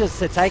manages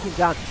to take him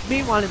down.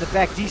 Meanwhile, in the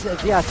back,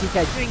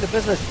 DRTK doing the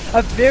business.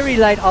 A very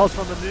late ult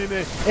from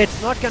Amumu.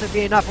 It's not going to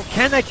be enough. Or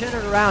can they turn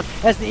it around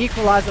as the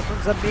equalizer from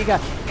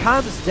Zamiga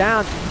comes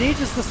down? Needs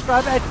to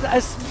scrub a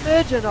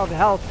smidgen of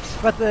health,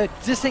 but the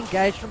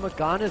disengage from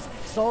Morgana's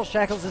Soul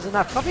Shackles is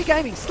enough. Coffee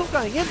Gaming still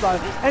going in though,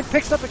 and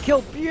picks up a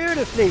kill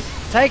beautifully,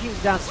 taking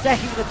him down,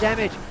 stacking the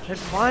damage, and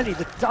finally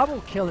the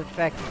double kill. In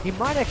fact, he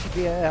might actually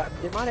be there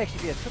might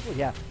actually be a triple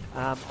here.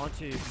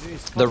 Onto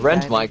Moose. The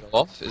rend might go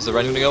off. Is the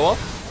rend going to go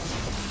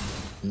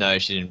off? No,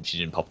 she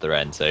didn't pop the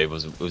rend, so he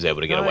was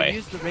able to get away.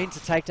 Used the rend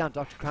to take down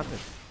Dr. Crumpet.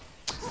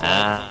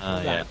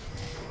 Yeah.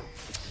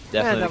 Definitely.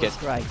 Man, that was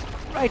great.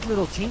 Great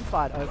little team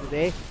fight over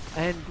there,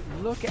 and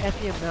look at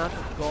the amount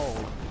of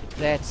gold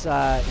that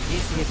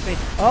needs to get spent.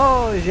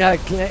 Oh, yeah,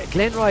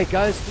 Glenroy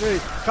goes through,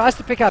 tries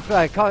to pick up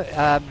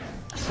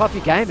Coffee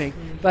Gaming,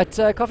 but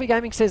Coffee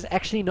Gaming says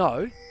actually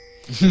no.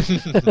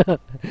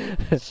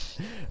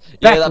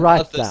 Yeah,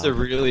 that's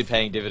really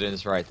paying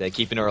dividends right there,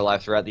 keeping her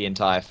alive throughout the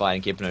entire fight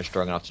and keeping her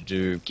strong enough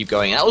to keep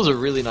going. That was a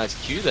really nice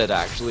Q there to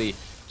actually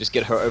just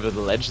get her over the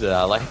ledge there.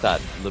 I like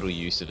that little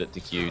use of it, the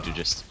Q, to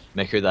just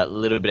make her that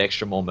little bit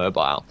extra more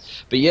mobile.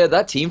 But yeah,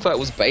 that team fight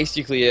was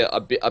basically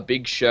a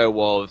big show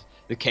of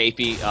the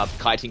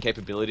kiting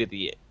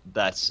capability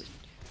that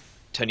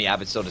Tony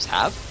Abbott's daughters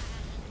have,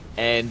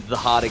 and the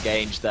harder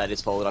gauge that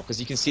is followed up, because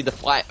you can see the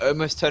fight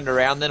almost turned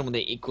around then when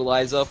the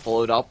equalizer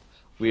followed up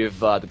with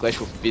the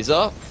Glacial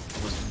Fizzer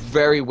was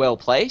very well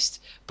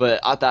placed, but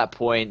at that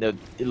point it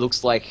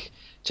looks like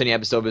Tony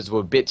Abbott's daughters were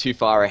a bit too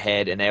far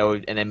ahead, and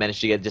they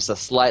managed to get just a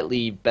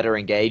slightly better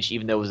engage,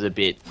 even though it was a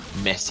bit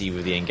messy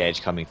with the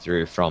engage coming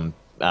through from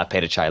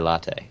Peter Chai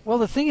Latte. Well,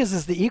 the thing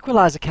is the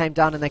equalizer came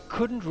down and they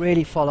couldn't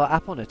really follow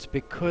up on it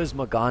because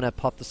Morgana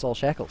popped the Soul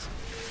Shackles.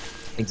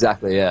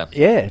 Exactly, yeah.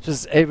 Yeah,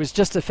 it was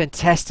just a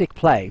fantastic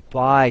play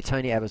by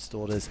Tony Abbott's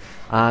daughters.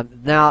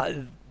 Now,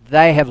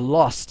 they have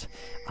lost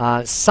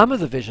some of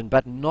the vision,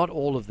 but not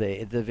all of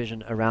the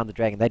vision around the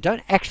dragon. They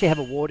don't actually have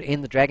a ward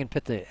in the dragon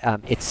pit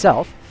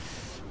itself.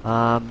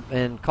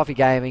 And Coffee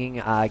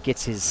Gaming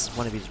gets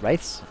one of his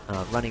wraiths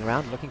running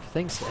around looking for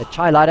things.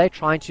 Chai Latte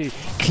trying to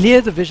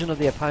clear the vision of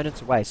the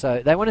opponents away.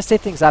 So they want to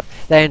set things up.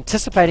 They're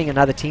anticipating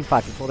another team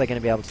fight before they're going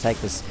to be able to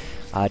take this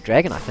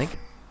dragon, I think.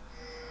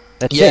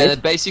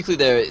 Basically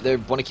they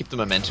want to keep the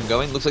momentum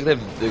going. Looks like they're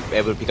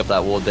able to pick up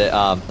that ward there,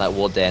 and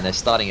they're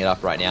starting it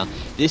up right now.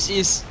 This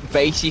is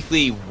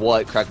basically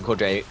what Kraken Core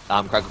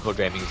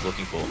Gaming is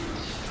looking for.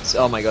 So,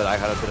 oh my god, I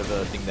had a bit of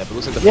a thing there, but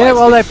looks like the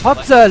they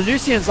popped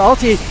Lucian's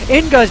ulti.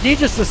 In goes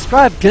Nijas the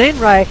Scribe.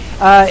 Glenray,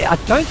 I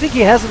don't think he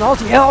has an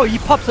ulti. Oh, he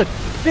pops it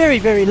very,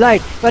 very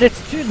late, but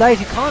it's too late.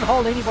 He can't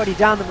hold anybody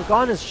down. The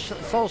Morgana's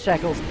soul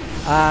shackles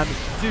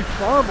do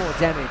far more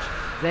damage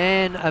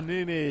than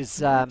Amumu's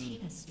global,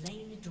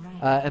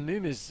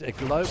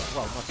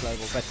 well, not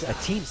global, but a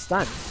team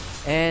stun.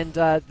 And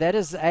that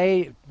is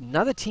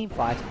another team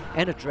fight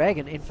and a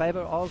dragon in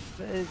favor of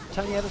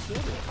Tony Abbott's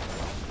daughter.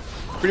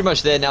 Pretty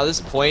much there. Now, at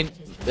this point,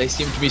 they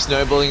seem to be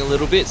snowballing a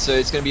little bit, so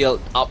it's going to be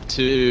up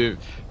to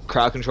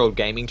Crowd Control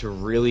Gaming to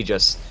really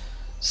just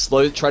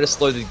try to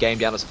slow the game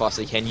down as fast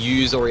as they can.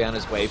 Use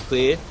Oriana's wave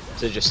clear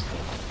to just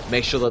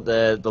make sure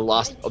that the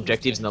last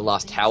objectives and the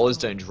last towers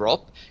don't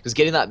drop. Because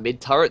getting that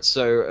mid turret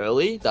so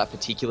early, that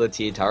particular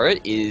tier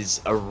turret,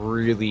 is a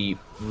really,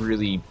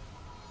 really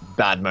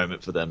bad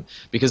moment for them.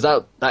 Because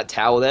that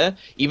tower there,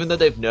 even though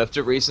they've nerfed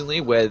it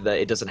recently, where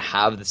it doesn't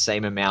have the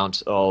same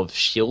amount of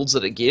shields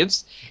that it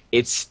gives,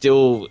 it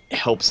still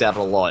helps out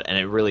a lot, and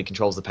it really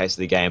controls the pace of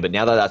the game. But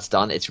now that that's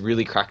done, it's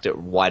really cracked it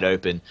wide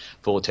open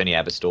for Tony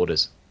Abbott's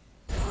daughters.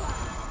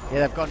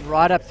 Yeah, they've gone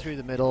right up through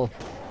the middle.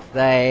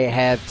 They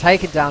have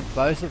taken down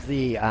both of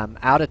the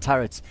outer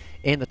turrets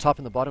in the top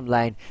and the bottom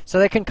lane, so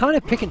they can kind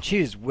of pick and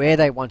choose where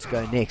they want to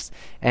go next.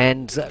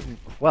 And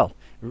well,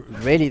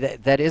 really,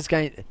 that is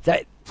going.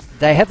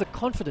 They have the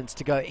confidence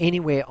to go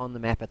anywhere on the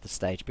map at this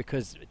stage,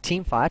 because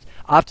team fight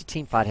after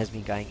team fight has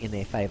been going in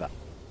their favor.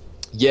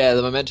 Yeah,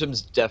 the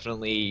momentum's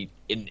definitely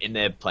in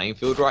their playing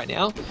field right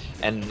now,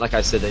 and like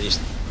I said,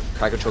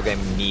 Crowd Control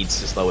Gaming needs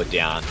to slow it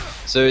down.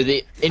 So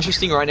the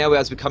interesting right now,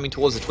 as we're coming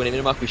towards the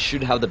 20-minute mark, we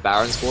should have the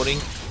Baron spawning.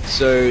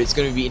 So it's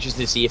going to be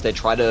interesting to see if they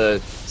try to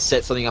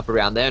set something up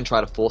around there and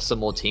try to force some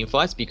more team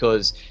fights,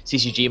 because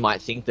CCG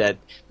might think that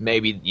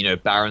maybe,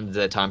 Baron's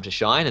their time to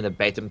shine, and they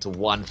bait them to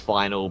one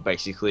final,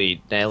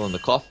 basically, nail in the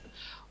coffin.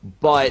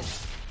 But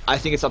I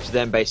think it's up to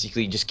them,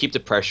 basically, just keep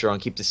the pressure on,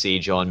 keep the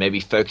siege on,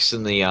 maybe focus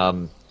on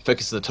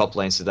the top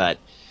lane so that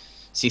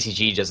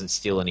CCG doesn't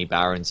steal any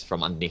Barons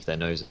from underneath their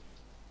noses.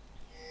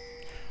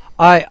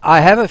 I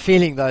have a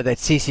feeling, though, that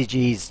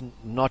CCG's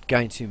not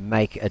going to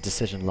make a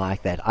decision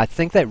like that. I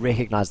think they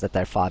recognize that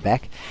they're far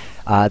back.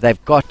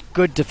 They've got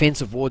good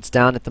defensive wards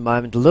down at the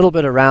moment, a little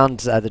bit around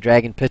the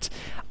Dragon Pit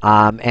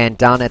and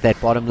down at that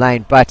bottom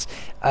lane. But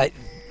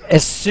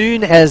as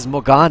soon as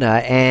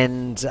Morgana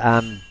and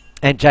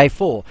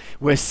J4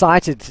 were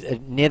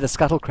sighted near the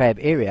Scuttle Crab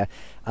area,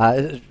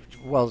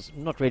 well,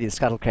 not really the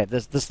Scuttle Crab,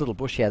 this little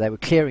bush here, they were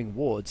clearing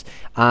wards.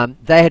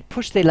 They had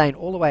pushed their lane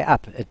all the way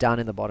up, down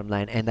in the bottom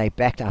lane, and they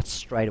backed out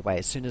straight away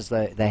as soon as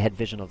they had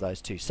vision of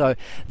those two. So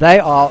they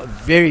are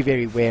very,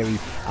 very wary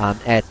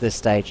at this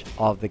stage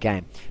of the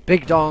game.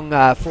 Big Dong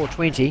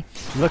 420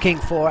 looking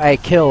for a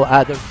kill.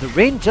 The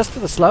Ren just for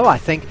the slow, I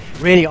think,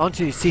 really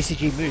onto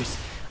CCG Moose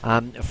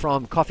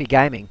from Coffee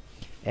Gaming,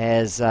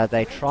 as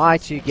they try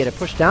to get a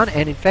push down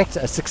and in fact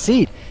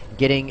succeed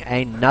getting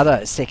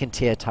another second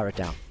tier turret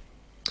down.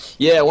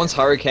 Yeah, once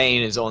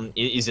Hurricane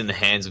is in the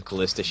hands of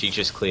Kalista, she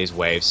just clears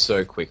waves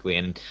so quickly,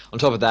 and on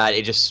top of that,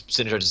 it just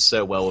synergizes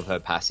so well with her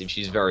passive.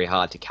 She's very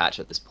hard to catch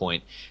at this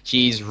point.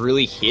 She's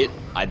really hit,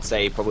 I'd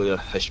say, probably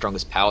her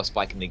strongest power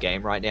spike in the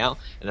game right now,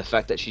 and the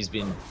fact that she's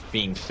been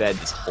being fed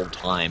this whole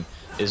time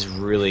is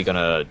really going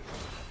to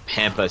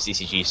hamper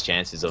CCG's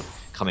chances of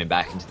coming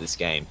back into this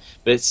game.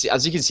 But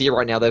as you can see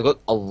right now, they've got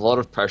a lot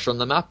of pressure on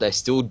the map. They're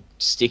still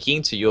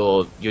sticking to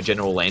your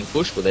general lane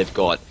push, where they've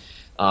got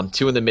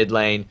 2 in the mid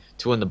lane,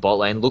 2 in the bot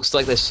lane. Looks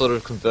like they're sort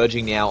of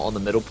converging now on the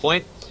middle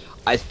point.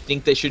 I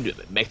think they should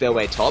make their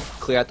way top,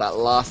 clear out that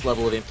last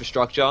level of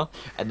infrastructure,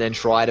 and then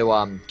try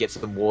to get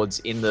some wards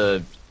in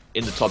the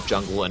top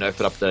jungle and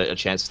open up a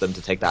chance for them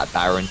to take that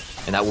Baron,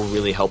 and that will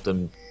really help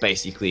them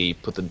basically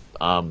put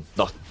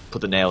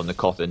the nail in the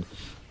coffin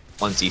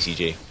on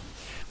CCG.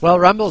 Well,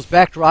 Rumble's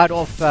backed right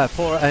off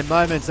for a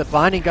moment. The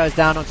binding goes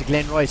down onto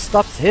Glenroy,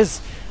 stops his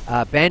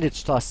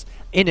bandage toss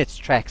in its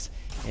tracks,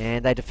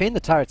 and they defend the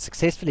turret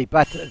successfully,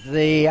 but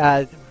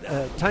the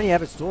Tony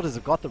Abbott's daughters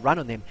have got the run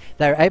on them.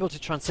 They're able to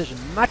transition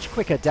much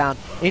quicker down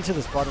into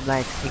this bottom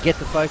lane and get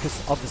the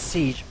focus of the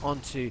siege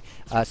onto,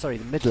 the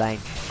mid lane,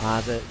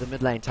 the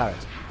mid lane turret.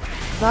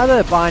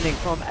 Another binding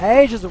from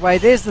ages away.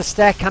 There's the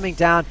stack coming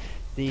down,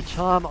 the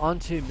charm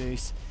onto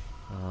Moose,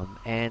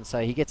 and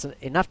so he gets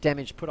enough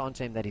damage put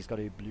onto him that he's got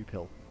a blue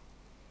pill.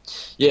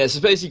 Yeah,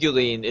 so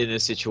basically in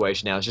this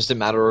situation now, it's just a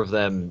matter of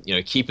them,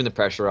 keeping the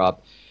pressure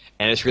up.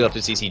 And it's really up to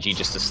CCG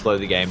just to slow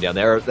the game down.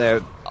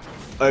 They're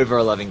over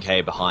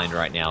 11k behind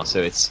right now, so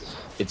it's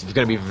going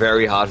to be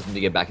very hard for them to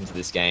get back into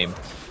this game.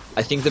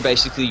 I think they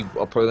basically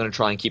are probably going to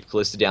try and keep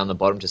Kalista down the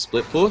bottom to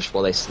split push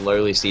while they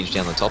slowly siege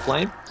down the top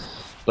lane.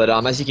 But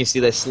as you can see,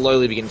 they're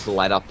slowly beginning to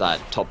light up that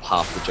top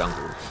half of the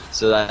jungle.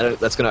 So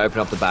that's going to open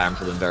up the Baron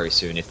for them very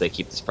soon if they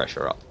keep this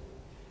pressure up.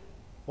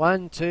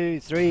 1, 2,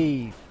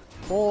 3,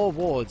 4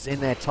 wards in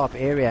that top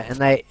area, and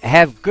they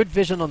have good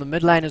vision on the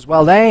mid lane as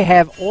well. They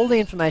have all the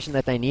information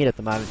that they need at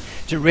the moment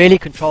to really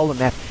control the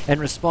map and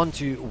respond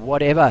to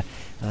whatever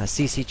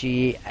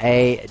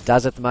CCGA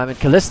does at the moment.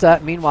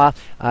 Kalista, meanwhile,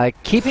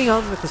 keeping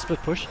on with the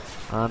split push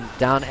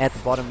down at the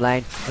bottom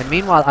lane, and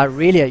meanwhile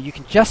Aurelia, you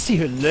can just see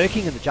her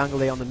lurking in the jungle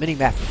there on the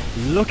mini-map,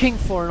 looking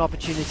for an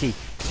opportunity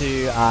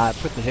to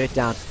put the hurt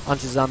down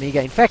onto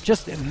Zarmiga. In fact,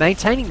 just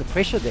maintaining the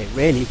pressure there,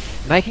 really,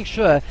 making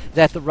sure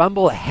that the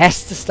Rumble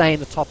has to stay in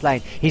the top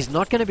lane. He's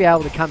not going to be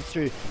able to come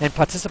through and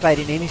participate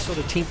in any sort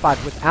of team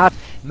fight without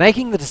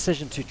making the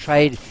decision to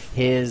trade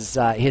his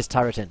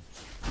turret in.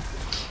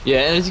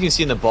 Yeah, and as you can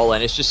see in the bot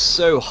lane, it's just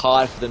so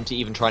hard for them to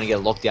even try and get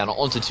a lockdown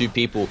onto two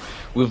people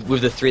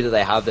with the three that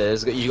they have there.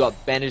 You've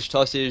got bandage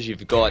tosses,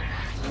 you've got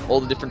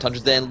all the different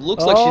tundras there, and it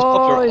looks like she's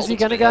popped her is he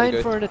going to go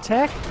in for an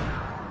attack?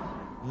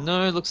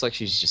 No, it looks like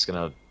she's just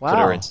going to put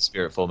her into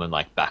spirit form and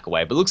like back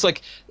away. But it looks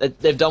like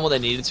they've done what they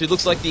needed to. It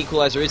looks like the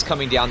equalizer is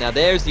coming down now.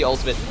 There's the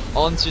ultimate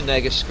onto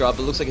Nega Scrub.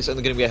 It looks like it's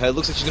only going to get her. It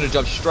looks like she's going to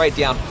jump straight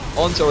down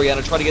onto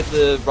Orianna, try to get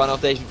the run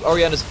off there.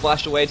 Orianna's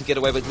flashed away to get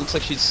away, but it looks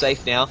like she's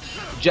safe now.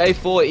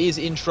 J4 is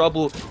in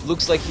trouble.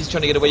 Looks like he's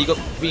trying to get away. You got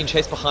being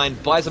chased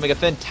behind by Zamega.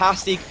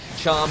 Fantastic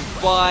charm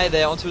by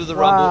there onto the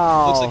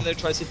Rumble. Looks like they're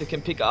trying to see if they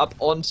can pick up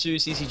onto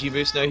CCG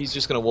Moose. No, he's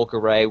just going to walk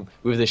away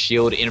with the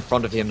shield in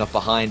front of him, not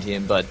behind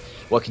him. But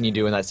what can you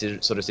do in that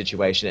sort of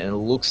situation? And it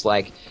looks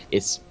like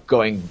it's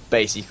going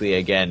basically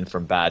again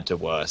from bad to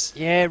worse.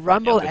 Yeah,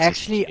 Rumble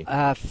actually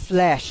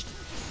flashed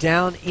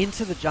down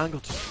into the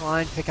jungle to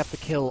try and pick up the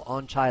kill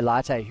on Chai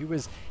Latte, who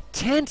was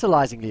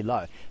tantalizingly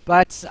low.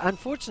 But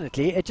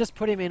unfortunately, it just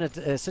put him in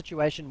a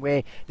situation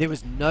where there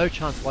was no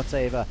chance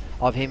whatsoever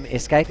of him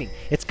escaping.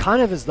 It's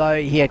kind of as though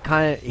he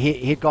had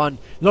he'd gone,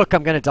 look,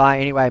 I'm going to die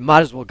anyway,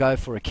 might as well go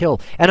for a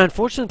kill. And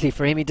unfortunately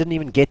for him, he didn't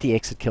even get the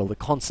exit kill, the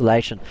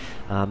consolation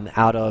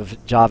out of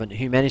Jarvan,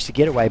 who managed to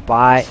get away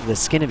by the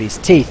skin of his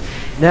teeth.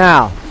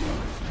 Now,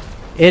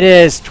 it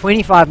is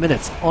 25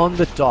 minutes on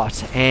the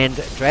dot, and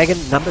Dragon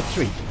number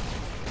 3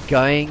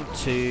 going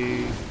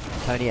to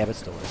Tony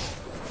Abbott's daughters.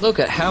 Look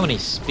at how many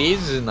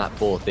spears is in that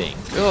poor thing.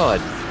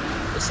 God,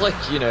 it's like,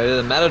 you know,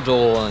 the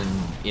Matador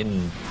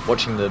in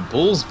watching the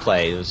Bulls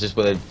play. It was just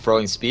where they're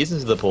throwing spears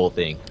into the poor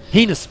thing.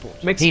 Heinous sport.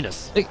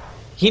 Heinous.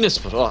 Heinous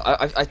sport. Oh,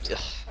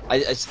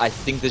 I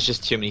think there's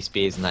just too many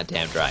spears in that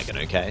damn dragon.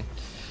 Okay,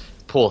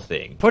 poor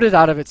thing. Put it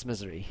out of its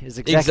misery. Is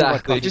exactly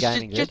what Coffee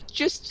Gaming did.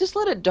 Just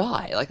let it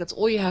die. Like, that's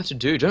all you have to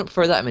do. Don't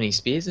throw that many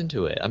spears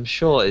into it. I'm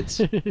sure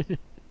it's.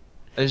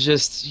 It's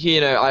just,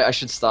 you know, I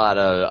should start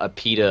a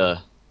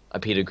Peter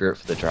group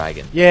for the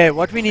dragon. Yeah,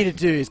 what we need to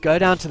do is go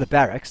down to the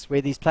barracks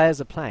where these players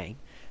are playing,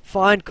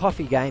 find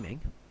Coffee Gaming,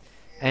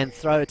 and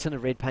throw a tin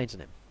of red paint on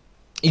him.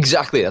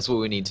 Exactly, that's what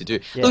we need to do.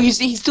 Yeah. Look,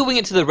 he's doing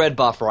it to the red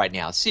buff right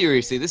now.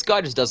 Seriously, this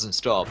guy just doesn't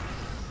stop.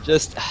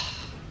 Just,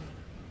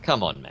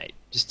 come on, mate.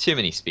 Just too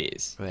many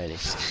spears. Really.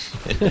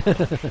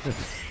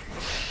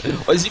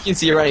 As you can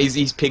see, right,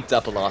 he's picked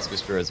up a Last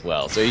Whisper as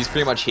well. So he's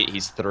pretty much hit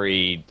his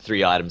three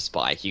item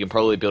spike. He can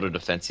probably build a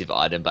defensive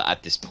item, but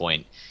at this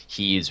point,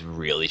 he is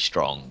really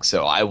strong.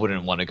 So I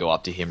wouldn't want to go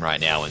up to him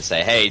right now and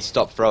say, hey,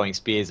 stop throwing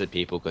spears at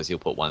people, because he'll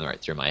put one right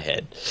through my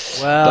head.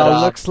 Well,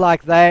 it looks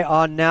like they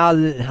are now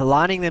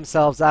lining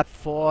themselves up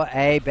for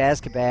a Baz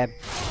Kebab.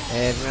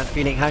 Everyone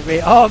feeling hungry.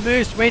 Oh,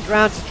 Moose went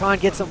round to try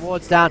and get some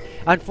wards down.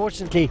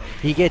 Unfortunately,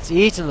 he gets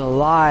eaten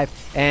alive.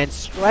 And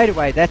straight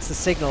away, that's the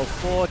signal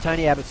for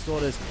Tony Abbott's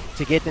daughters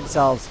to get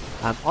themselves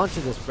onto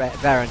this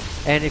Baron.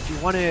 And if you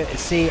want to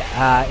see,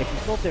 if you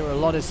thought there were a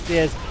lot of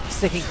spears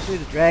sticking through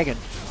the dragon,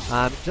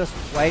 just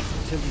wait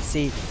until we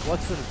see what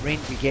sort of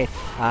rend we get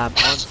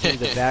onto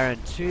the Baron.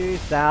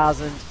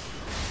 2,000.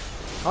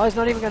 Oh, he's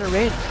not even going to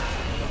rend.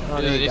 Oh,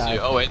 there you go.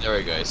 Oh, wait, there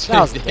he goes.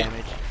 1,000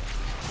 damage.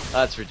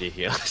 That's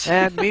ridiculous.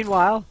 And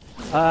meanwhile,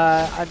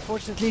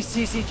 unfortunately,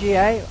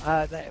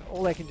 CCGA,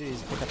 all they can do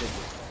is pick up their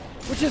boots.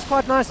 Which is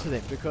quite nice for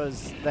them,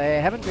 because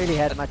they haven't really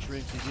had much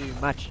room to do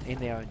much in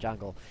their own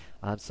jungle.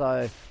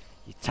 So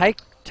you take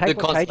what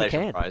trade you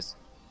can.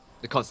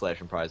 The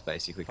consolation prize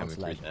basically coming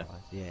through there.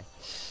 Yeah.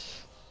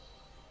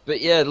 But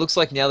yeah, it looks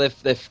like now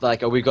they've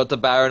like, oh, we got the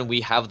Baron,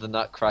 we have the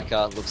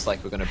Nutcracker. Looks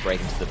like we're going to break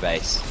into the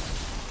base.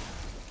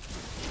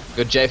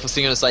 Got J4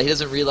 sitting on the side. He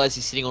doesn't realize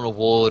he's sitting on a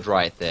ward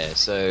right there.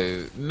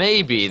 So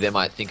maybe they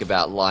might think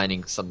about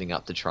lining something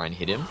up to try and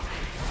hit him.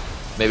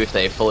 Maybe if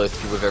they follow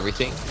through with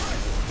everything.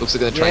 Looks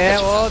like they're going to try and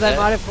catch him. Yeah, they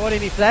might have caught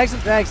him. He flags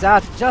and drags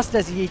out just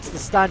as he eats the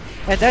stun.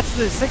 And that's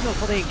the signal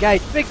for the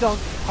engage. Big Dong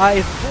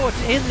is caught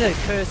in the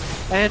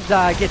curse and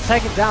gets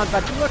taken down.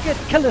 But look at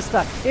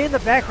Callista in the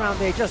background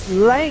there, just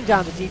laying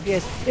down the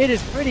DPS. It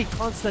is pretty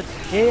constant.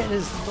 It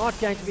is not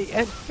going to be...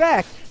 In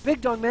fact,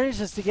 Big Dong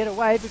manages to get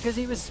away because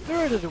he was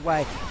spirited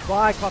away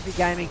by Coffee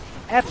Gaming.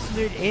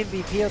 Absolute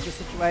MVP of the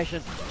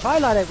situation.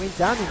 Twilight went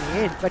down in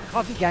the end, but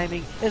Coffee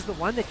Gaming is the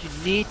one that you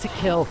need to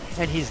kill,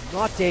 and he's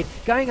not dead.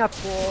 Going up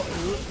for,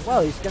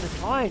 well, he's going to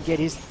try and get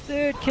his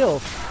 3rd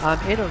kill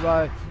in a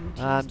row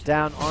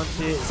down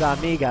onto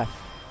Zarmiga,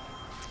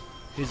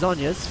 who's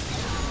Onya's.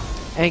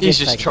 And he's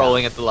just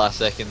trolling at the last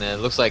second there.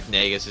 Looks like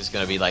Negus is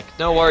going to be like,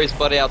 no worries,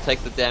 buddy, I'll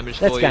take the damage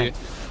for you.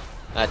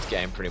 That's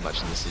game pretty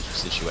much in this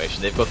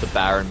situation. They've got the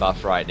Baron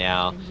buff right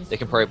now. They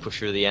can probably push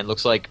through to the end.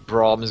 Looks like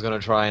Brom is going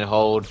to try and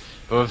hold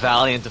a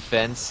valiant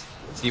defense.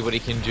 see what he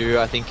can do.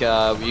 I think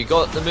you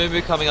got the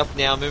Mumu coming up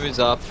now. Mumu's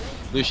up,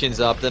 Lucian's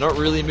up. They're not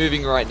really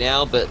moving right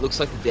now, but it looks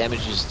like the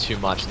damage is too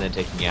much and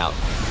they're taking out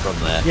from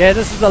there. Yeah,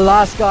 this is the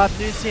last guy.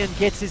 Lucian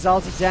gets his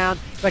ulti down,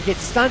 but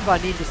gets stunned by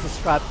Needless the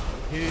Scrub,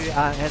 who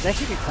has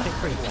actually been playing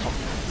pretty well.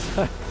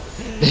 So,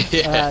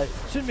 Yeah.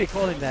 shouldn't be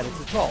calling that. It's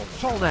a troll.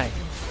 Troll name.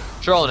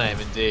 Troll name,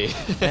 indeed.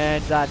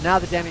 And now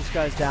the damage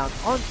goes down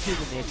onto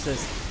the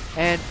Nexus,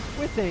 and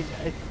within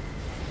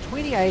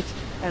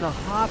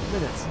 28.5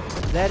 minutes,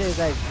 that is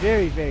a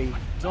very, very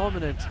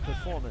dominant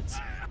performance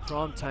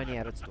from Tony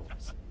Abbott's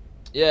Daughters.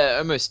 Yeah,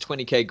 almost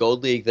 20k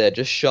gold league there,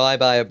 just shy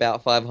by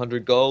about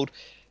 500 gold.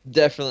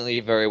 Definitely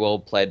very well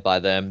played by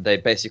them. They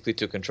basically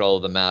took control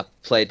of the map,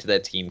 played to their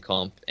team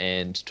comp,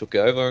 and took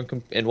over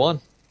and won.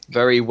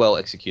 Very well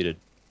executed.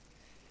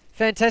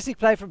 Fantastic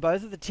play from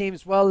both of the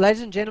teams. Well,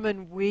 ladies and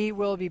gentlemen, we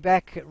will be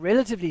back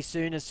relatively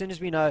soon as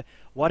we know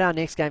what our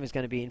next game is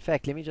going to be. In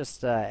fact, let me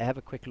just have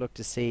a quick look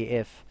to see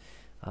if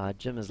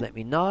Jim has let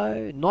me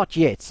know. Not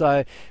yet.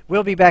 So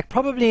we'll be back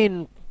probably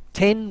in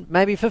 10,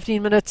 maybe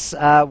 15 minutes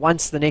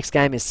once the next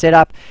game is set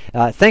up.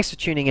 Thanks for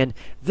tuning in.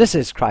 This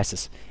is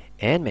Chrisis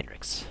and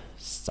Mendrix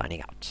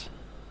signing out.